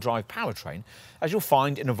 all-wheel drive powertrain as you'll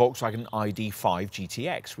find in a Volkswagen ID.5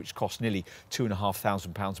 GTX, which costs nearly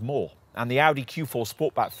 £2,500 more, and the Audi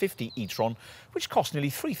Q4 Sportback 50 e-tron, which costs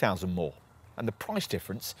nearly £3,000 more. And the price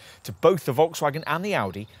difference to both the Volkswagen and the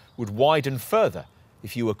Audi would widen further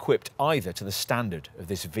if you equipped either to the standard of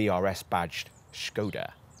this VRS badged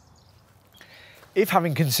Skoda. If,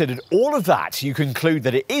 having considered all of that, you conclude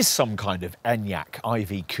that it is some kind of Enyaq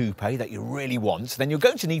IV Coupe that you really want, then you're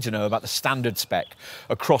going to need to know about the standard spec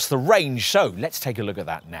across the range. So let's take a look at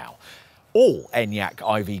that now. All Enyaq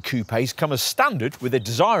IV Coupes come as standard with a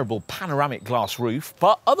desirable panoramic glass roof,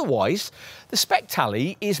 but otherwise the spec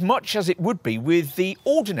tally is much as it would be with the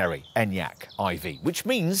ordinary Enyaq IV, which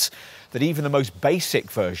means that even the most basic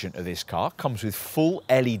version of this car comes with full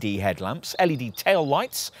LED headlamps, LED tail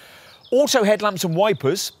lights, auto headlamps and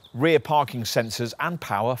wipers, rear parking sensors and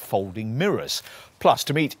power folding mirrors. Plus,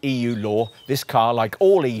 to meet EU law, this car, like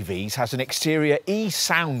all EVs, has an exterior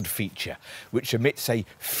e-sound feature, which emits a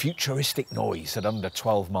futuristic noise at under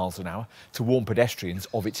 12 miles an hour to warn pedestrians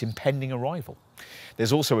of its impending arrival.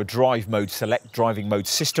 There's also a drive mode select driving mode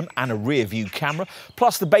system and a rear view camera,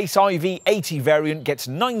 plus the base IV80 variant gets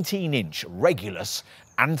 19-inch Regulus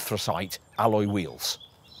anthracite alloy wheels.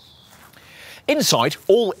 Inside,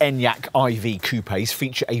 all Enyaq IV Coupes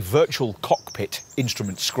feature a virtual cockpit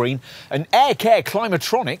instrument screen, an AirCare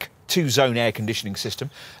Climatronic 2-zone air conditioning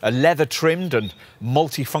system, a leather-trimmed and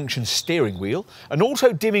multi-function steering wheel, an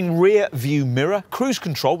auto-dimming rear view mirror, cruise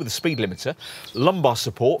control with a speed limiter, lumbar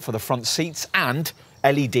support for the front seats and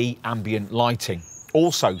LED ambient lighting.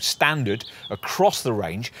 Also standard across the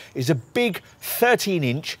range is a big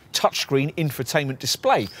 13-inch touchscreen infotainment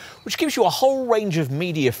display, which gives you a whole range of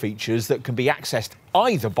media features that can be accessed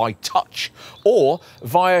either by touch or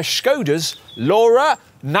via Skoda's LoRa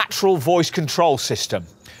natural voice control system.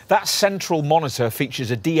 That central monitor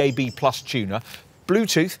features a DAB+ tuner,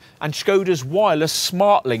 Bluetooth and Skoda's wireless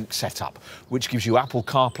SmartLink setup, which gives you Apple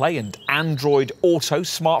CarPlay and Android Auto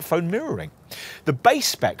smartphone mirroring. The base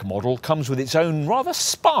spec model comes with its own rather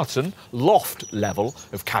Spartan loft level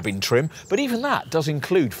of cabin trim, but even that does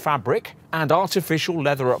include fabric and artificial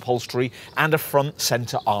leather upholstery and a front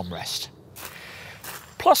centre armrest.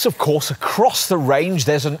 Plus, of course, across the range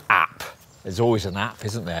there's an app. There's always an app,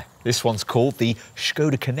 isn't there? This one's called the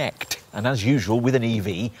Skoda Connect, and as usual with an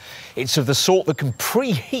EV, it's of the sort that can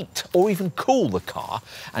preheat or even cool the car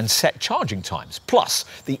and set charging times. Plus,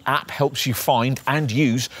 the app helps you find and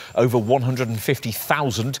use over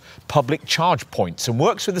 150,000 public charge points and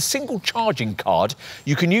works with a single charging card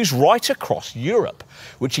you can use right across Europe,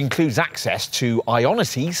 which includes access to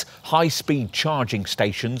Ionity's high-speed charging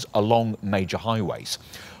stations along major highways.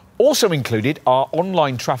 Also included are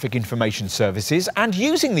online traffic information services, and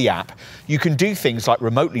using the app you can do things like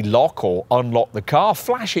remotely lock or unlock the car,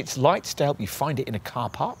 flash its lights to help you find it in a car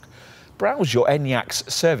park, browse your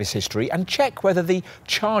Enyaq's service history and check whether the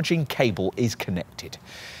charging cable is connected.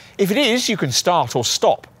 If it is, you can start or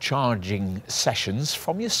stop charging sessions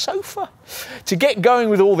from your sofa. To get going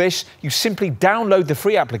with all this, you simply download the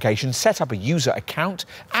free application, set up a user account,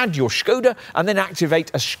 add your Skoda, and then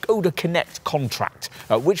activate a Skoda Connect contract,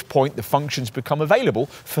 at which point the functions become available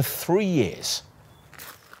for 3 years.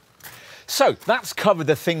 So that's covered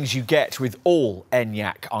the things you get with all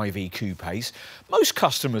Enyaq iV Coupes. Most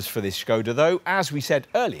customers for this Skoda, though, as we said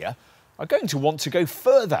earlier, are going to want to go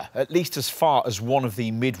further, at least as far as one of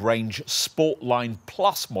the mid-range Sportline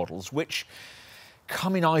Plus models, which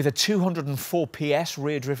come in either 204 PS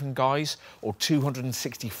rear-driven guise or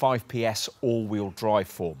 265 PS all-wheel drive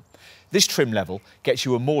form. This trim level gets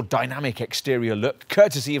you a more dynamic exterior look,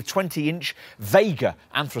 courtesy of 20-inch Vega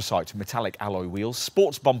anthracite metallic alloy wheels,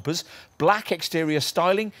 sports bumpers, black exterior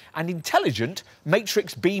styling and intelligent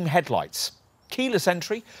matrix beam headlights. Keyless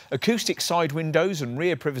entry, acoustic side windows and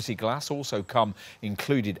rear privacy glass also come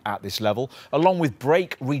included at this level, along with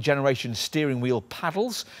brake regeneration steering wheel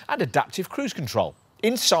paddles and adaptive cruise control.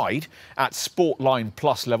 Inside, at Sportline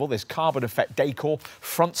Plus level, there's carbon effect decor,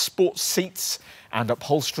 front sports seats and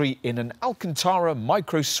upholstery in an Alcantara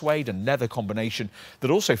micro suede and leather combination that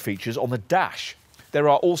also features on the dash. There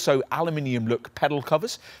are also aluminium look pedal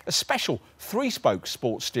covers, a special 3-spoke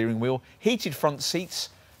sports steering wheel, heated front seats,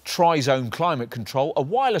 tri-zone climate control, a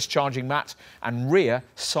wireless charging mat and rear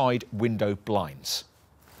side window blinds.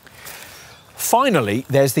 Finally,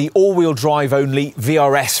 there's the all-wheel drive only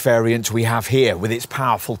VRS variant we have here with its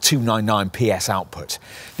powerful 299 PS output.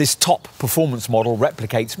 This top performance model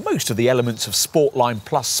replicates most of the elements of Sportline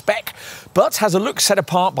Plus spec, but has a look set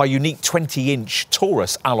apart by unique 20-inch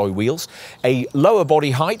Taurus alloy wheels, a lower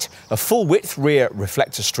body height, a full-width rear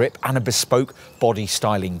reflector strip and a bespoke body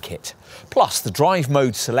styling kit. Plus, the drive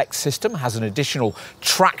mode select system has an additional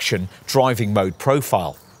traction driving mode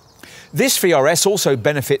profile. This VRS also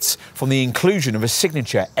benefits from the inclusion of a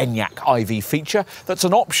signature Enyaq iV feature that's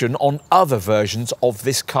an option on other versions of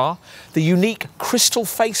this car, the unique crystal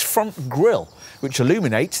face front grille, which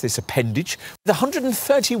illuminates this appendage with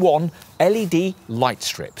 131 LED light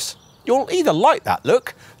strips. You'll either like that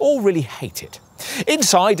look or really hate it.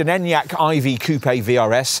 Inside an Enyaq iV Coupe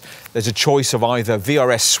VRS, there's a choice of either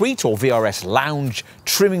VRS Suite or VRS Lounge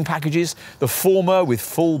trimming packages, the former with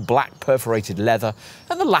full black perforated leather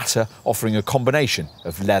and the latter offering a combination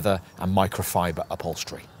of leather and microfiber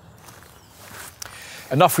upholstery.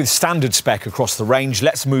 Enough with standard spec across the range,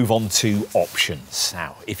 let's move on to options.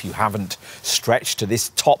 Now, if you haven't stretched to this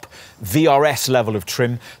top VRS level of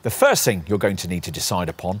trim, the first thing you're going to need to decide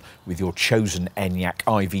upon with your chosen Enyaq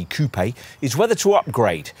iV Coupe is whether to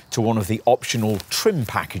upgrade to one of the optional trim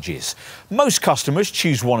packages. Most customers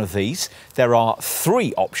choose one of these. There are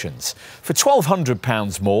 3 options. For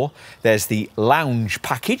 £1,200 more, there's the Lounge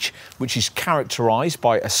package, which is characterised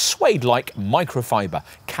by a suede-like microfiber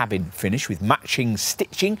cabin finish with matching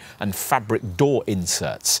stitching and fabric door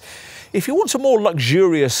inserts. If you want a more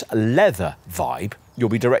luxurious leather vibe, you'll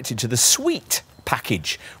be directed to the Suite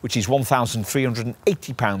package, which is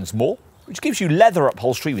 £1,380 more, which gives you leather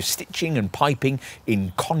upholstery with stitching and piping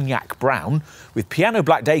in cognac brown, with piano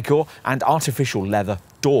black decor and artificial leather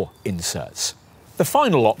door inserts. The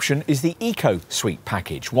final option is the Eco Suite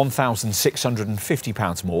package,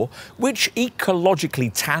 £1,650 more, which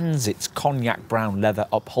ecologically tans its cognac brown leather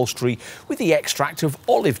upholstery with the extract of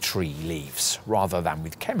olive tree leaves rather than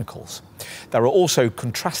with chemicals. There are also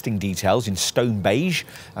contrasting details in stone beige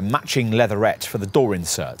and matching leatherette for the door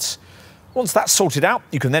inserts. Once that's sorted out,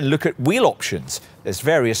 you can then look at wheel options. There's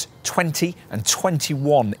various 20 and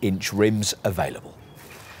 21-inch rims available.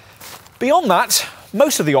 Beyond that,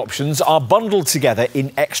 most of the options are bundled together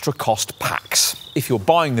in extra cost packs. If you're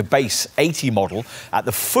buying the base 80 model at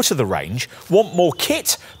the foot of the range, want more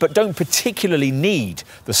kit but don't particularly need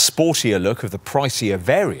the sportier look of the pricier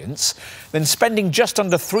variants, then spending just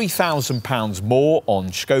under £3,000 more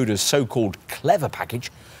on Skoda's so-called clever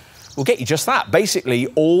package will get you just that. Basically,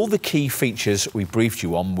 all the key features we briefed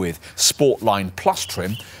you on with Sportline Plus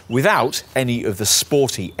trim without any of the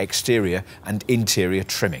sporty exterior and interior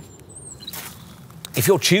trimming. If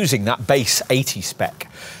you're choosing that base 80 spec,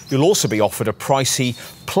 you'll also be offered a pricey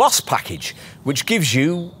Plus package, which gives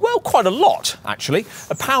you, well, quite a lot, actually.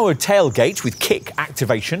 A powered tailgate with kick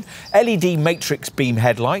activation, LED matrix beam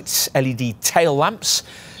headlights, LED tail lamps,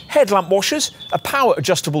 headlamp washers, a power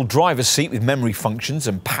adjustable driver's seat with memory functions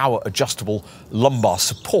and power adjustable lumbar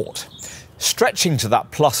support. Stretching to that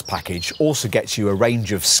Plus package also gets you a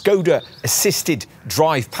range of Skoda Assisted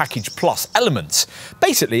Drive Package Plus elements,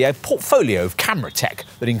 basically a portfolio of camera tech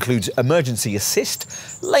that includes emergency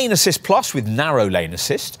assist, lane assist plus with narrow lane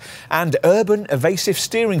assist, and urban evasive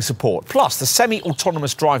steering support, plus the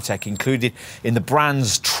semi-autonomous drive tech included in the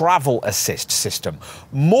brand's travel assist system.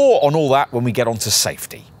 More on all that when we get on to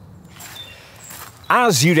safety.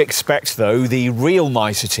 As you'd expect though, the real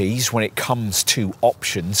niceties when it comes to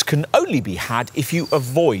options can only be had if you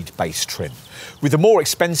avoid base trim. With the more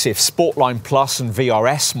expensive Sportline Plus and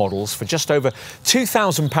VRS models for just over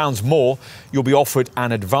 £2,000 more, you'll be offered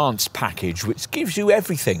an advanced package which gives you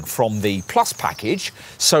everything from the Plus package,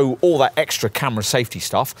 so all that extra camera safety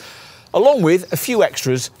stuff, along with a few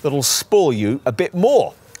extras that'll spoil you a bit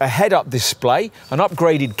more. A head-up display, an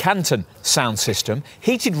upgraded Canton sound system,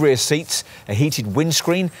 heated rear seats, a heated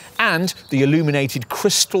windscreen and the illuminated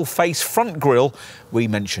crystal face front grille we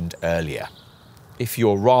mentioned earlier. If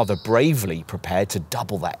you're rather bravely prepared to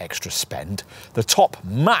double that extra spend, the top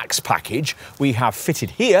Max package we have fitted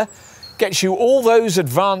here gets you all those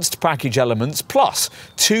advanced package elements plus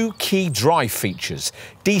two key drive features: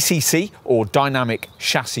 DCC or dynamic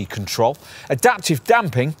chassis control, adaptive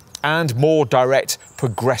damping and more direct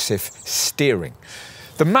progressive steering.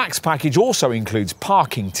 The Max package also includes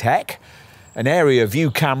parking tech, an area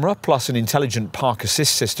view camera plus an intelligent park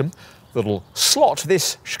assist system that'll slot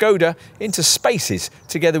this Skoda into spaces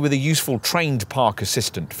together with a useful trained park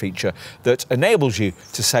assistant feature that enables you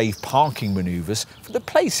to save parking manoeuvres for the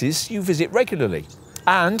places you visit regularly.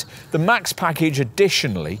 And the Max package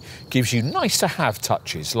additionally gives you nice to have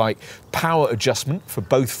touches like power adjustment for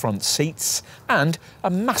both front seats and a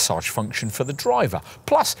massage function for the driver,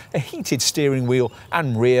 plus a heated steering wheel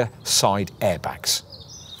and rear side airbags.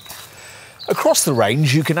 Across the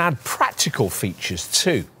range you can add practical features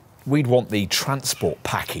too. We'd want the Transport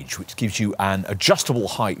package, which gives you an adjustable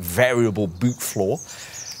height variable boot floor,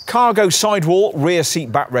 cargo sidewall, rear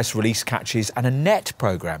seat backrest release catches and a net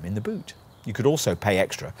programme in the boot. You could also pay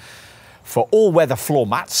extra for all-weather floor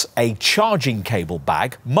mats, a charging cable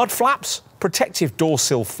bag, mud flaps, protective door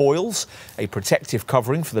sill foils, a protective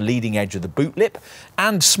covering for the leading edge of the boot lip,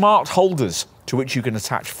 and smart holders to which you can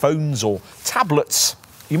attach phones or tablets.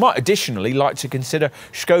 You might additionally like to consider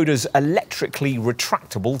Skoda's electrically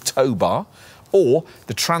retractable tow bar or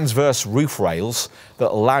the transverse roof rails that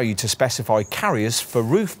allow you to specify carriers for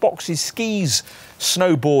roof boxes, skis,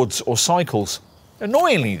 snowboards or cycles.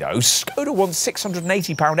 Annoyingly though, Skoda wants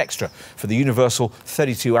 £680 extra for the universal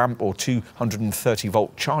 32 amp or 230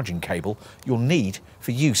 volt charging cable you'll need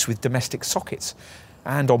for use with domestic sockets.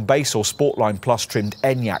 And on base or Sportline Plus trimmed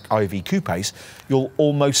Enyaq IV Coupes, you'll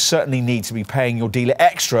almost certainly need to be paying your dealer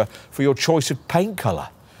extra for your choice of paint colour,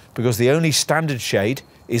 because the only standard shade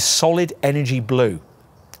is solid energy blue.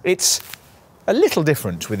 It's a little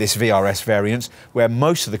different with this VRS variant, where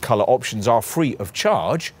most of the colour options are free of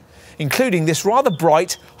charge, including this rather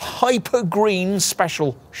bright hyper green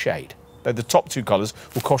special shade, though the top two colours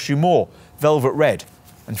will cost you more: velvet red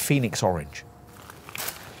and phoenix orange.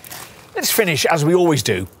 Let's finish, as we always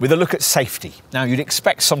do, with a look at safety. Now, you'd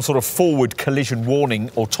expect some sort of forward collision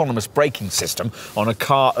warning autonomous braking system on a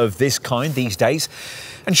car of this kind these days.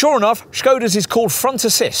 And sure enough, Skoda's is called Front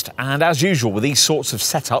Assist, and as usual with these sorts of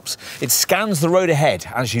setups, it scans the road ahead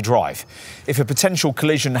as you drive. If a potential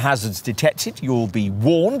collision hazard's detected, you'll be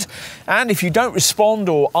warned, and if you don't respond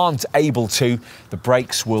or aren't able to, the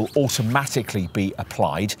brakes will automatically be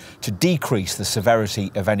applied to decrease the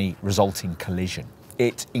severity of any resulting collision.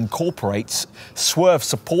 It incorporates swerve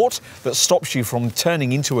support that stops you from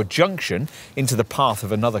turning into a junction into the path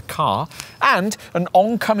of another car, and an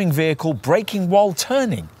oncoming vehicle braking while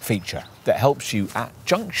turning feature that helps you at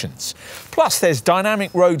junctions. Plus, there's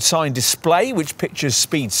dynamic road sign display, which pictures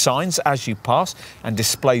speed signs as you pass and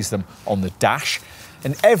displays them on the dash.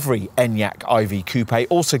 And every Enyaq IV Coupe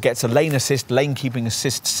also gets a lane assist, lane keeping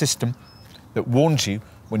assist system that warns you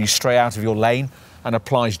when you stray out of your lane and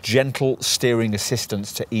applies gentle steering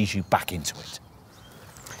assistance to ease you back into it.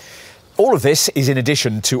 All of this is in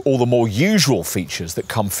addition to all the more usual features that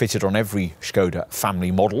come fitted on every Skoda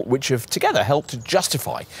family model, which have together helped to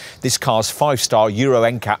justify this car's 5-star Euro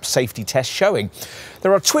NCAP safety test showing.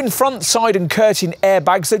 There are twin front, side and curtain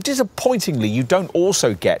airbags, though disappointingly you don't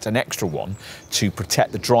also get an extra one to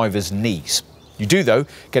protect the driver's knees. You do, though,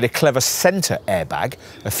 get a clever centre airbag,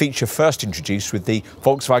 a feature first introduced with the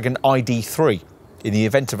Volkswagen ID.3. In the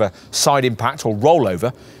event of a side impact or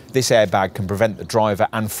rollover, this airbag can prevent the driver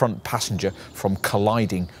and front passenger from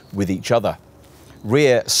colliding with each other.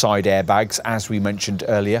 Rear side airbags, as we mentioned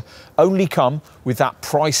earlier, only come with that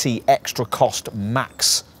pricey extra cost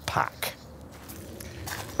Max pack.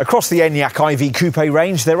 Across the Enyaq IV Coupe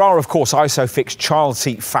range, there are, of course, ISOFIX child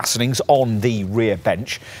seat fastenings on the rear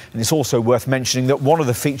bench. And it's also worth mentioning that one of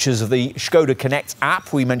the features of the Skoda Connect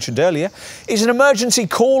app we mentioned earlier is an emergency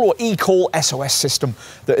call or e-call SOS system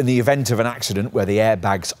that, in the event of an accident where the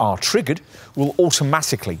airbags are triggered, will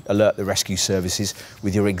automatically alert the rescue services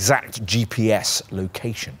with your exact GPS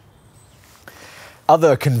location.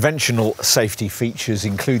 Other conventional safety features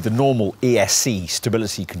include the normal 𝗙cie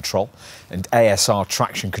stability control and ASR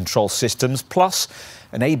traction control systems, plus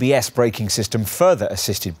an ABS braking system further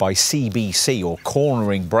assisted by CBC or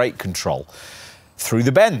cornering brake control through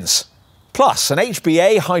the bends. Plus an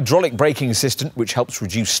HBA hydraulic braking assistant which helps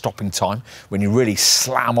reduce stopping time when you really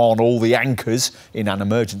slam on all the anchors in an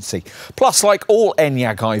emergency. Plus, like all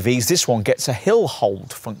Enyaq IVs, this one gets a hill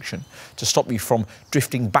hold function to stop you from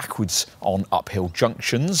drifting backwards on uphill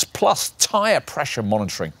junctions, plus tyre pressure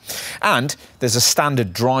monitoring. And there's a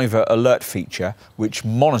standard driver alert feature which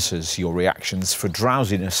monitors your reactions for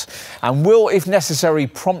drowsiness and will, if necessary,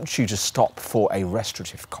 prompt you to stop for a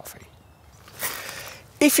restorative coffee.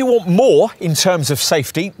 If you want more in terms of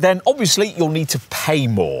safety, then obviously you'll need to pay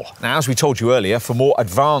more. Now, as we told you earlier, for more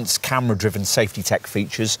advanced camera-driven safety tech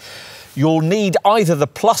features, you'll need either the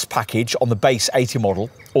Plus package on the base 80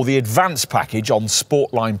 model or the Advanced package on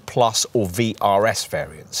Sportline Plus or VRS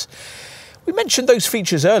variants. We mentioned those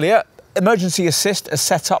features earlier. Emergency assist, a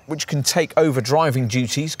setup which can take over driving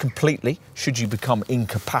duties completely should you become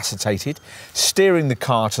incapacitated, steering the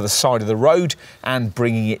car to the side of the road and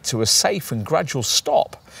bringing it to a safe and gradual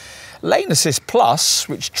stop. Lane Assist Plus,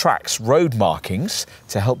 which tracks road markings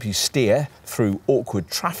to help you steer through awkward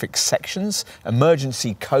traffic sections,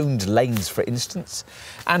 emergency coned lanes for instance,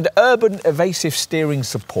 and Urban Evasive Steering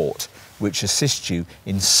Support, which assists you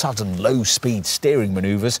in sudden low-speed steering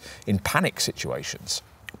manoeuvres in panic situations.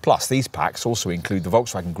 Plus, these packs also include the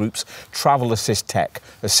Volkswagen Group's Travel Assist Tech,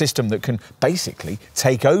 a system that can basically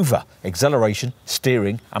take over acceleration,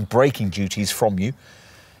 steering and braking duties from you,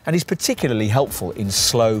 and is particularly helpful in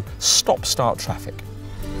slow stop-start traffic.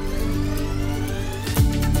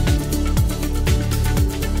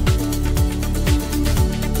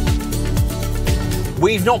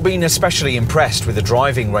 We've not been especially impressed with the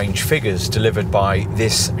driving range figures delivered by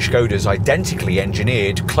this Skoda's identically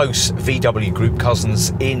engineered close VW Group cousins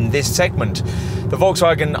in this segment, the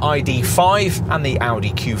Volkswagen ID.5 and the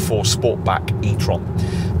Audi Q4 Sportback e-tron.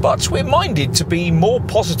 But we're minded to be more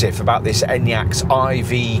positive about this Enyaq's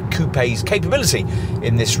IV Coupe's capability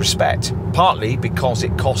in this respect, partly because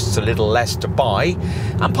it costs a little less to buy,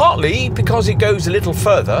 and partly because it goes a little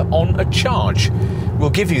further on a charge. We'll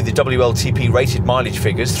give you the WLTP rated mileage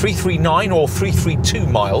figures, 339 or 332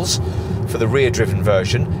 miles for the rear-driven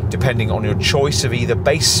version, depending on your choice of either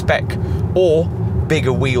base spec or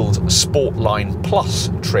bigger wheeled Sportline Plus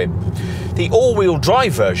trim. The all-wheel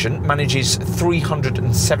drive version manages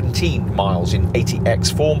 317 miles in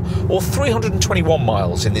 80X form or 321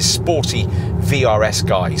 miles in this sporty VRS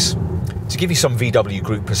guise. To give you some VW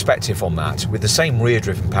Group perspective on that, with the same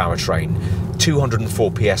rear-driven powertrain,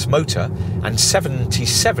 204 PS motor and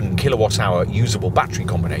 77 kilowatt-hour usable battery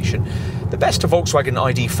combination, the best a Volkswagen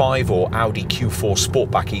ID.5 or Audi Q4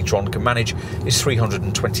 Sportback e-tron can manage is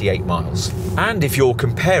 328 miles. And if you're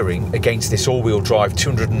comparing against this all-wheel drive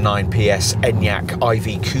 209 PS Enyaq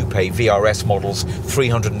IV Coupe VRS model's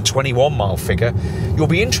 321 mile figure, you'll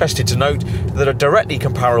be interested to note that a directly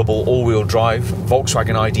comparable all-wheel drive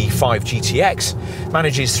Volkswagen ID.5 GTX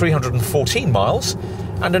manages 314 miles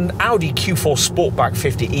and an Audi Q4 Sportback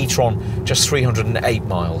 50 e-tron just 308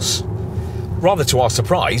 miles. Rather to our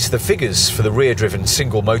surprise, the figures for the rear-driven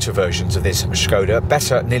single-motor versions of this Skoda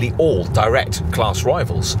better nearly all direct class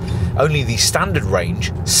rivals. Only the standard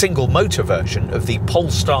range single-motor version of the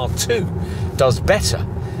Polestar 2 does better,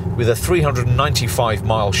 with a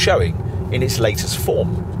 395-mile showing in its latest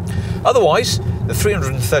form. Otherwise, the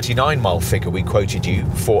 339-mile figure we quoted you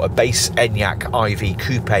for a base Enyaq IV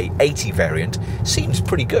Coupe 80 variant seems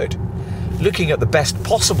pretty good. Looking at the best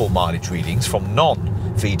possible mileage readings from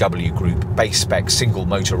non-VW Group base spec single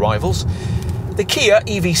motor rivals, the Kia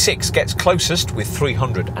EV6 gets closest with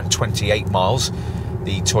 328 miles,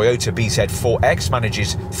 the Toyota BZ4X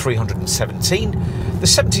manages 317, the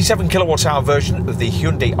 77 kilowatt-hour version of the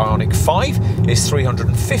Hyundai Ioniq 5 is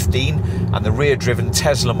 315, and the rear-driven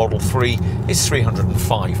Tesla Model 3 is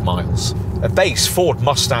 305 miles. A base Ford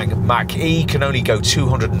Mustang Mach-E can only go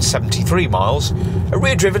 273 miles, a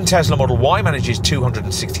rear-driven Tesla Model Y manages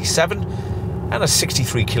 267, and a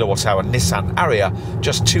 63 kilowatt-hour Nissan Ariya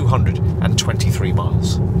just 223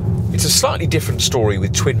 miles. It's a slightly different story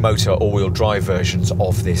with twin-motor all-wheel drive versions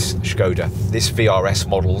of this Skoda. This VRS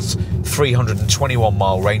model's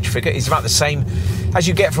 321-mile range figure is about the same as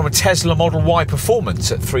you get from a Tesla Model Y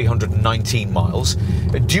Performance at 319 miles,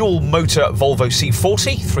 a dual-motor Volvo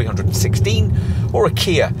C40, 316, or a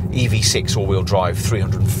Kia EV6 all-wheel drive,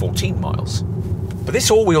 314 miles. But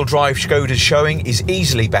this all-wheel drive Skoda's showing is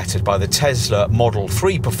easily bettered by the Tesla Model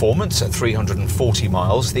 3 Performance at 340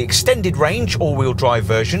 miles, the extended range all-wheel drive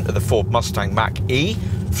version of the Ford Mustang Mach-E,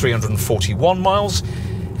 341 miles,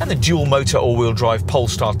 and the dual-motor all-wheel drive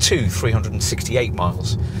Polestar 2, 368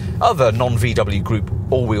 miles. Other non-VW Group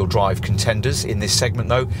all-wheel drive contenders in this segment,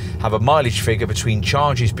 though, have a mileage figure between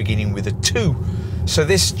charges beginning with a 2, so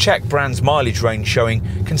this Czech brand's mileage range showing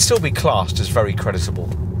can still be classed as very creditable.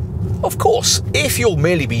 Of course, if you'll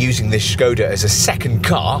merely be using this Skoda as a second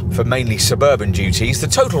car for mainly suburban duties, the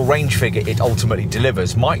total range figure it ultimately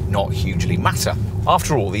delivers might not hugely matter.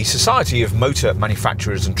 After all, the Society of Motor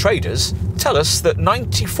Manufacturers and Traders tell us that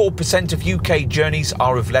 94% of UK journeys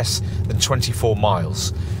are of less than 24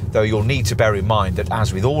 miles, though you'll need to bear in mind that,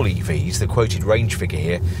 as with all EVs, the quoted range figure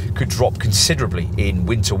here could drop considerably in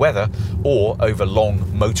winter weather or over long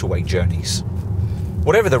motorway journeys.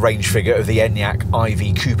 Whatever the range figure of the Enyaq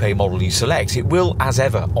iV Coupe model you select, it will, as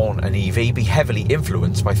ever on an EV, be heavily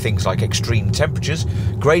influenced by things like extreme temperatures,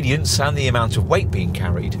 gradients and the amount of weight being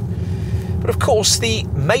carried. But of course, the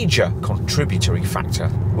major contributory factor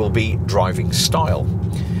will be driving style.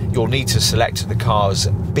 You'll need to select the car's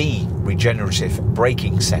B regenerative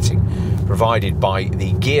braking setting, provided by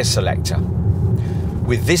the gear selector.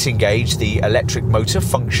 With this engaged, the electric motor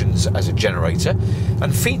functions as a generator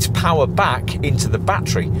and feeds power back into the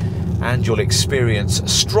battery, and you'll experience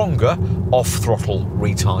stronger off-throttle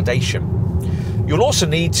retardation. You'll also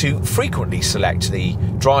need to frequently select the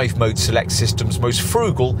Drive Mode Select system's most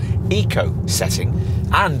frugal Eco setting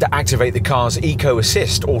and activate the car's Eco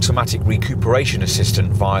Assist automatic recuperation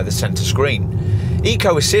assistant via the centre screen.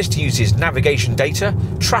 Eco Assist uses navigation data,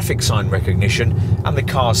 traffic sign recognition and the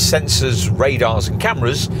car's sensors, radars and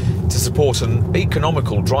cameras to support an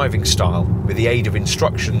economical driving style with the aid of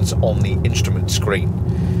instructions on the instrument screen.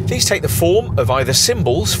 These take the form of either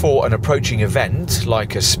symbols for an approaching event,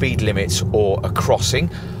 like a speed limit or a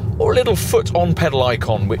crossing, or a little foot on pedal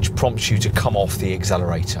icon which prompts you to come off the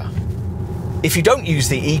accelerator. If you don't use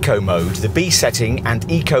the Eco mode, the B setting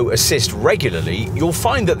and Eco Assist regularly, you'll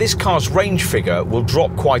find that this car's range figure will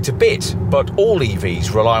drop quite a bit, but all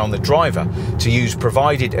EVs rely on the driver to use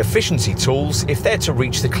provided efficiency tools if they're to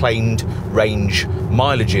reach the claimed range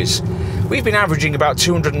mileages. We've been averaging about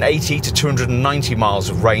 280 to 290 miles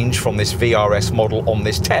of range from this VRS model on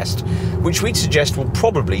this test, which we'd suggest will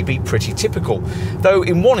probably be pretty typical, though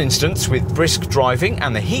in one instance, with brisk driving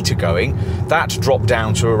and the heater going, that dropped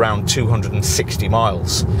down to around 260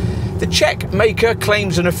 miles. The Czech maker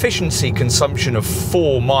claims an efficiency consumption of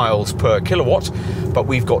 4 miles per kilowatt, but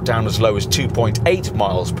we've got down as low as 2.8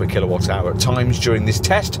 miles per kilowatt hour at times during this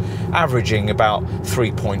test, averaging about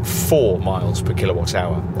 3.4 miles per kilowatt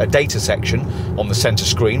hour. A data section on the centre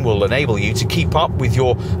screen will enable you to keep up with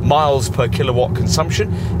your miles per kilowatt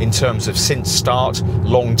consumption in terms of since start,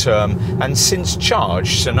 long term and since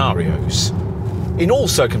charge scenarios. In all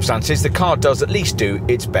circumstances, the car does at least do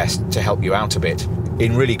its best to help you out a bit.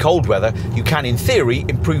 In really cold weather, you can in theory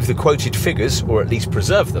improve the quoted figures, or at least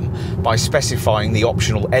preserve them, by specifying the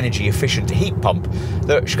optional energy efficient heat pump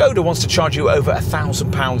that Skoda wants to charge you over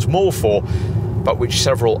 £1,000 more for, but which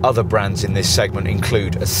several other brands in this segment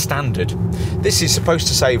include as standard. This is supposed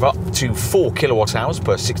to save up to 4 kilowatt hours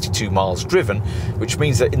per 62 miles driven, which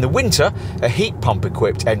means that in the winter, a heat pump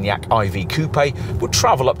equipped Enyaq iV Coupe would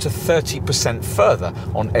travel up to 30% further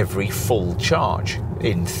on every full charge,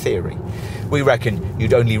 in theory. We reckon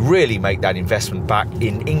you'd only really make that investment back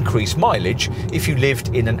in increased mileage if you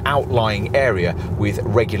lived in an outlying area with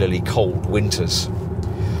regularly cold winters.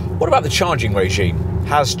 What about the charging regime?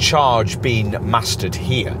 Has charge been mastered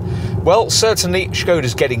here? Well, certainly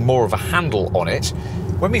Skoda's getting more of a handle on it.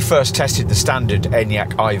 When we first tested the standard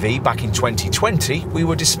Enyaq iV back in 2020, we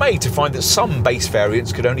were dismayed to find that some base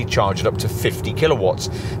variants could only charge at up to 50 kilowatts,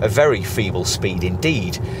 a very feeble speed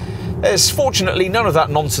indeed. There's fortunately none of that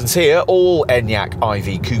nonsense here. All Enyaq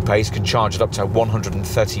iV Coupes can charge at up to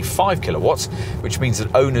 135 kilowatts, which means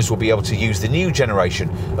that owners will be able to use the new generation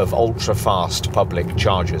of ultra-fast public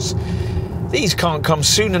chargers. These can't come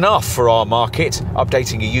soon enough for our market,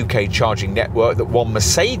 updating a UK charging network that one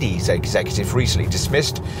Mercedes executive recently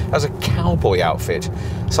dismissed as a cowboy outfit,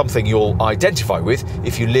 something you'll identify with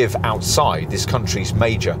if you live outside this country's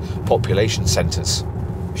major population centres.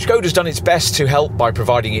 Skoda's done its best to help by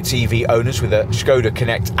providing its EV owners with a Skoda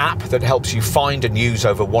Connect app that helps you find and use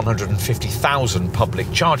over 150,000 public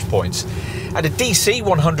charge points. At a DC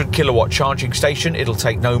 100 kilowatt charging station, it'll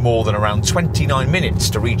take no more than around 29 minutes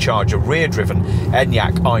to recharge a rear-driven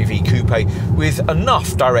Enyaq iV Coupe with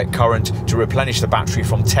enough direct current to replenish the battery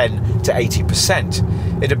from 10 to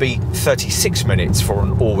 80%. It'll be 36 minutes for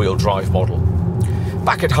an all-wheel drive model.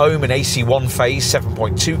 Back at home, an AC one-phase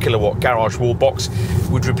 7.2 kilowatt garage wall box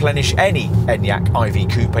would replenish any Enyaq iV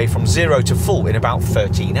Coupe from 0 to full in about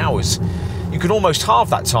 13 hours. You can almost halve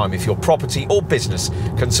that time if your property or business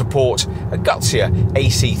can support a 𝗙cie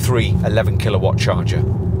AC3 11 kilowatt charger.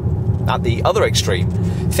 At the other extreme,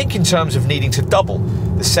 think in terms of needing to double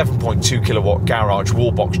the 7.2 kilowatt garage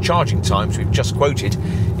wall box charging times we've just quoted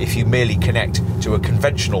if you merely connect to a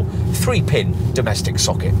conventional 3-pin domestic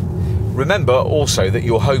socket. Remember also that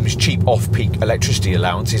your home's cheap off-peak electricity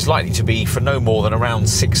allowance is likely to be for no more than around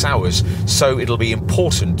 6 hours, so it'll be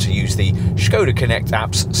important to use the Skoda Connect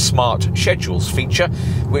app's Smart Schedules feature,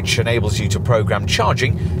 which enables you to program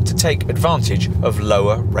charging to take advantage of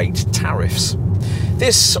lower rate tariffs.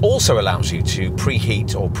 This also allows you to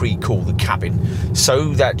preheat or pre-cool the cabin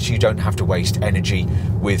so that you don't have to waste energy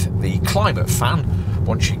with the climate fan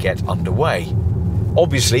once you get underway.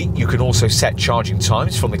 Obviously, you can also set charging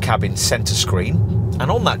times from the cabin's centre screen, and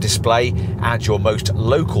on that display, add your most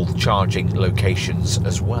local charging locations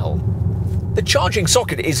as well. The charging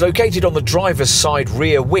socket is located on the driver's side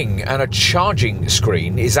rear wing, and a charging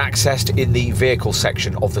screen is accessed in the vehicle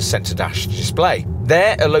section of the centre dash display.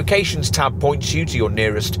 There, a locations tab points you to your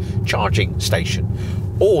nearest charging station.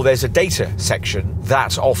 Or there's a data section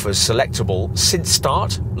that offers selectable since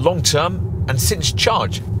start, long term, and since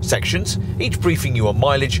charge sections, each briefing you on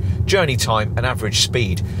mileage, journey time and average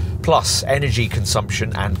speed, plus energy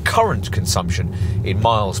consumption and current consumption in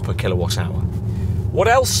miles per kilowatt hour. What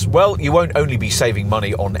else? Well, you won't only be saving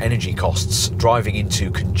money on energy costs. Driving into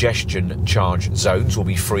congestion charge zones will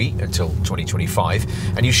be free until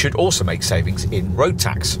 2025, and you should also make savings in road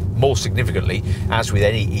tax. More significantly, as with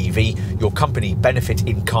any EV, your company benefit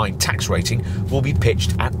in kind tax rating will be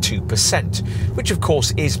pitched at 2%, which of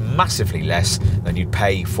course is massively less than you'd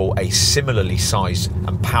pay for a similarly sized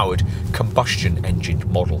and powered combustion engine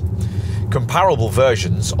model. Comparable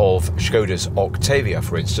versions of Skoda's Octavia,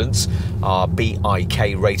 for instance, are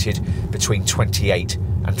BIK rated between 28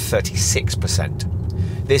 and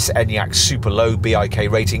 36%. This Enyaq super low BIK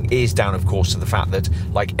rating is down, of course, to the fact that,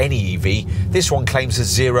 like any EV, this one claims a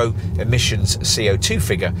zero emissions CO2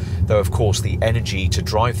 figure, though of course the energy to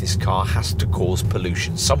drive this car has to cause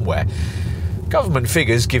pollution somewhere. Government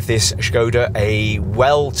figures give this Skoda a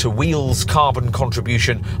well-to-wheels carbon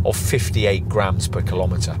contribution of 58 grams per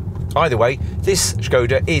kilometre. Either way, this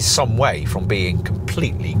Skoda is some way from being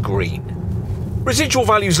completely green. Residual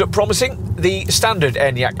values look promising. The standard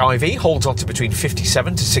Enyaq IV holds on to between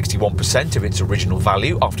 57 to 61% of its original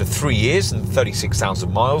value after 3 years and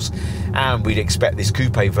 36,000 miles, and we'd expect this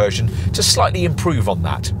coupe version to slightly improve on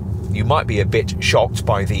that. You might be a bit shocked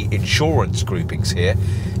by the insurance groupings here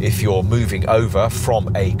if you're moving over from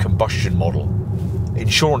a combustion model.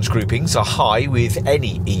 Insurance groupings are high with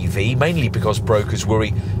any EV, mainly because brokers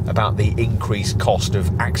worry about the increased cost of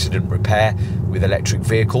accident repair with electric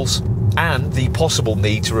vehicles and the possible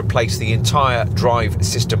need to replace the entire drive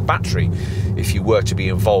system battery if you were to be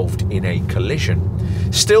involved in a collision.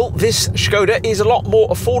 Still, this Skoda is a lot more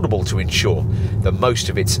affordable to insure than most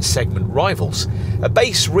of its segment rivals. A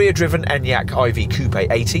base rear-driven Enyaq IV Coupe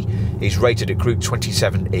 80 is rated at Group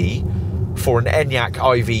 27E. For an Enyaq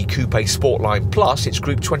IV Coupe Sportline Plus, it's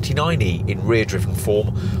Group 29E in rear-driven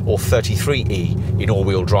form or 33E in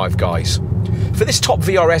all-wheel drive guise. For this top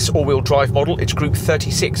VRS all-wheel drive model, it's Group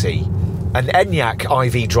 36E. An Enyaq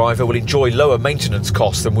IV driver will enjoy lower maintenance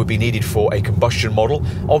costs than would be needed for a combustion model.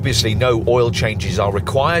 Obviously, no oil changes are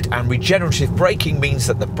required, and regenerative braking means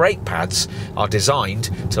that the brake pads are designed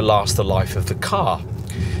to last the life of the car.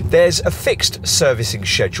 There's a fixed servicing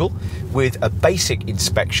schedule with a basic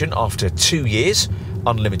inspection after 2 years,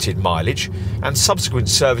 unlimited mileage, and subsequent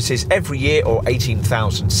services every year or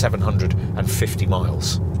 18,750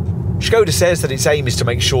 miles. Skoda says that its aim is to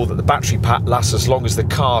make sure that the battery pack lasts as long as the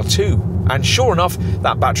car too, and sure enough,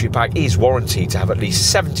 that battery pack is warranted to have at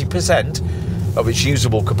least 70% of its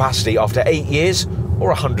usable capacity after 8 years or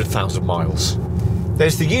 100,000 miles.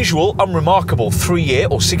 There's the usual unremarkable 3-year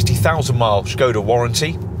or 60,000 mile Skoda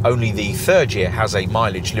warranty. Only the 3rd year has a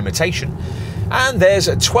mileage limitation. And there's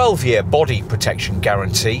a 12-year body protection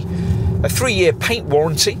guarantee, a 3-year paint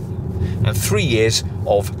warranty, and 3 years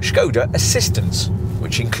of Skoda assistance,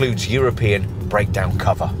 which includes European breakdown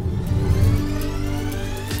cover.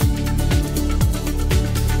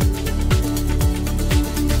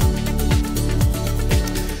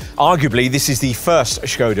 Arguably, this is the first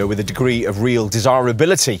Skoda with a degree of real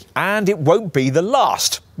desirability, and it won't be the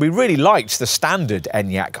last. We really liked the standard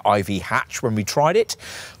Enyaq IV hatch when we tried it.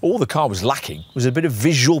 All the car was lacking was a bit of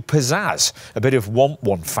visual pizzazz, a bit of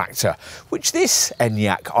want factor, which this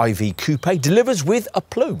Enyaq IV Coupe delivers with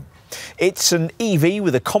aplomb. It's an EV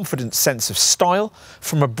with a confident sense of style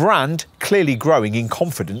from a brand clearly growing in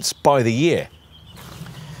confidence by the year.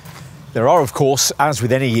 There are, of course, as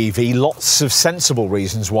with any EV, lots of sensible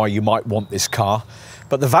reasons why you might want this car,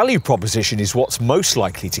 but the value proposition is what's most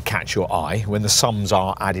likely to catch your eye when the sums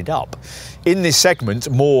are added up. In this segment,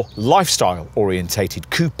 more lifestyle-orientated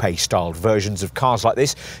coupe-styled versions of cars like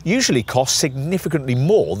this usually cost significantly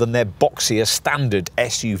more than their boxier standard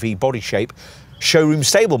SUV body shape showroom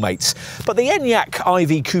stablemates. But the Enyaq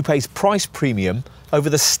iV Coupe's price premium over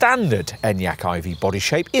the standard Enyaq iV body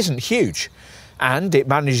shape isn't huge. And it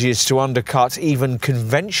manages to undercut even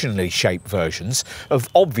conventionally shaped versions of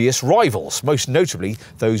obvious rivals, most notably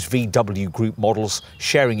those VW Group models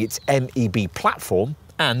sharing its MEB platform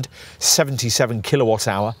and 77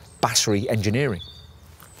 kilowatt-hour battery engineering.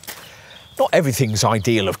 Not everything's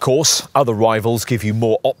ideal, of course. Other rivals give you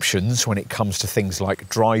more options when it comes to things like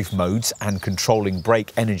drive modes and controlling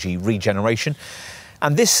brake energy regeneration.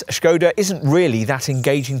 And this Skoda isn't really that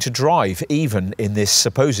engaging to drive, even in this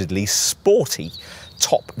supposedly sporty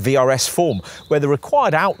top VRS form, where the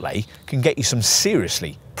required outlay can get you some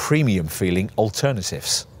seriously premium-feeling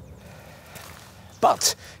alternatives.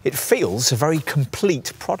 But it feels a very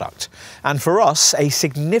complete product, and for us, a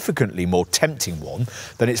significantly more tempting one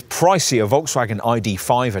than its pricier Volkswagen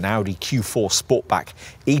ID.5 and Audi Q4 Sportback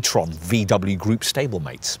e-tron VW Group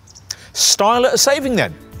stablemates. Style at a saving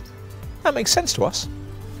then. That makes sense to us.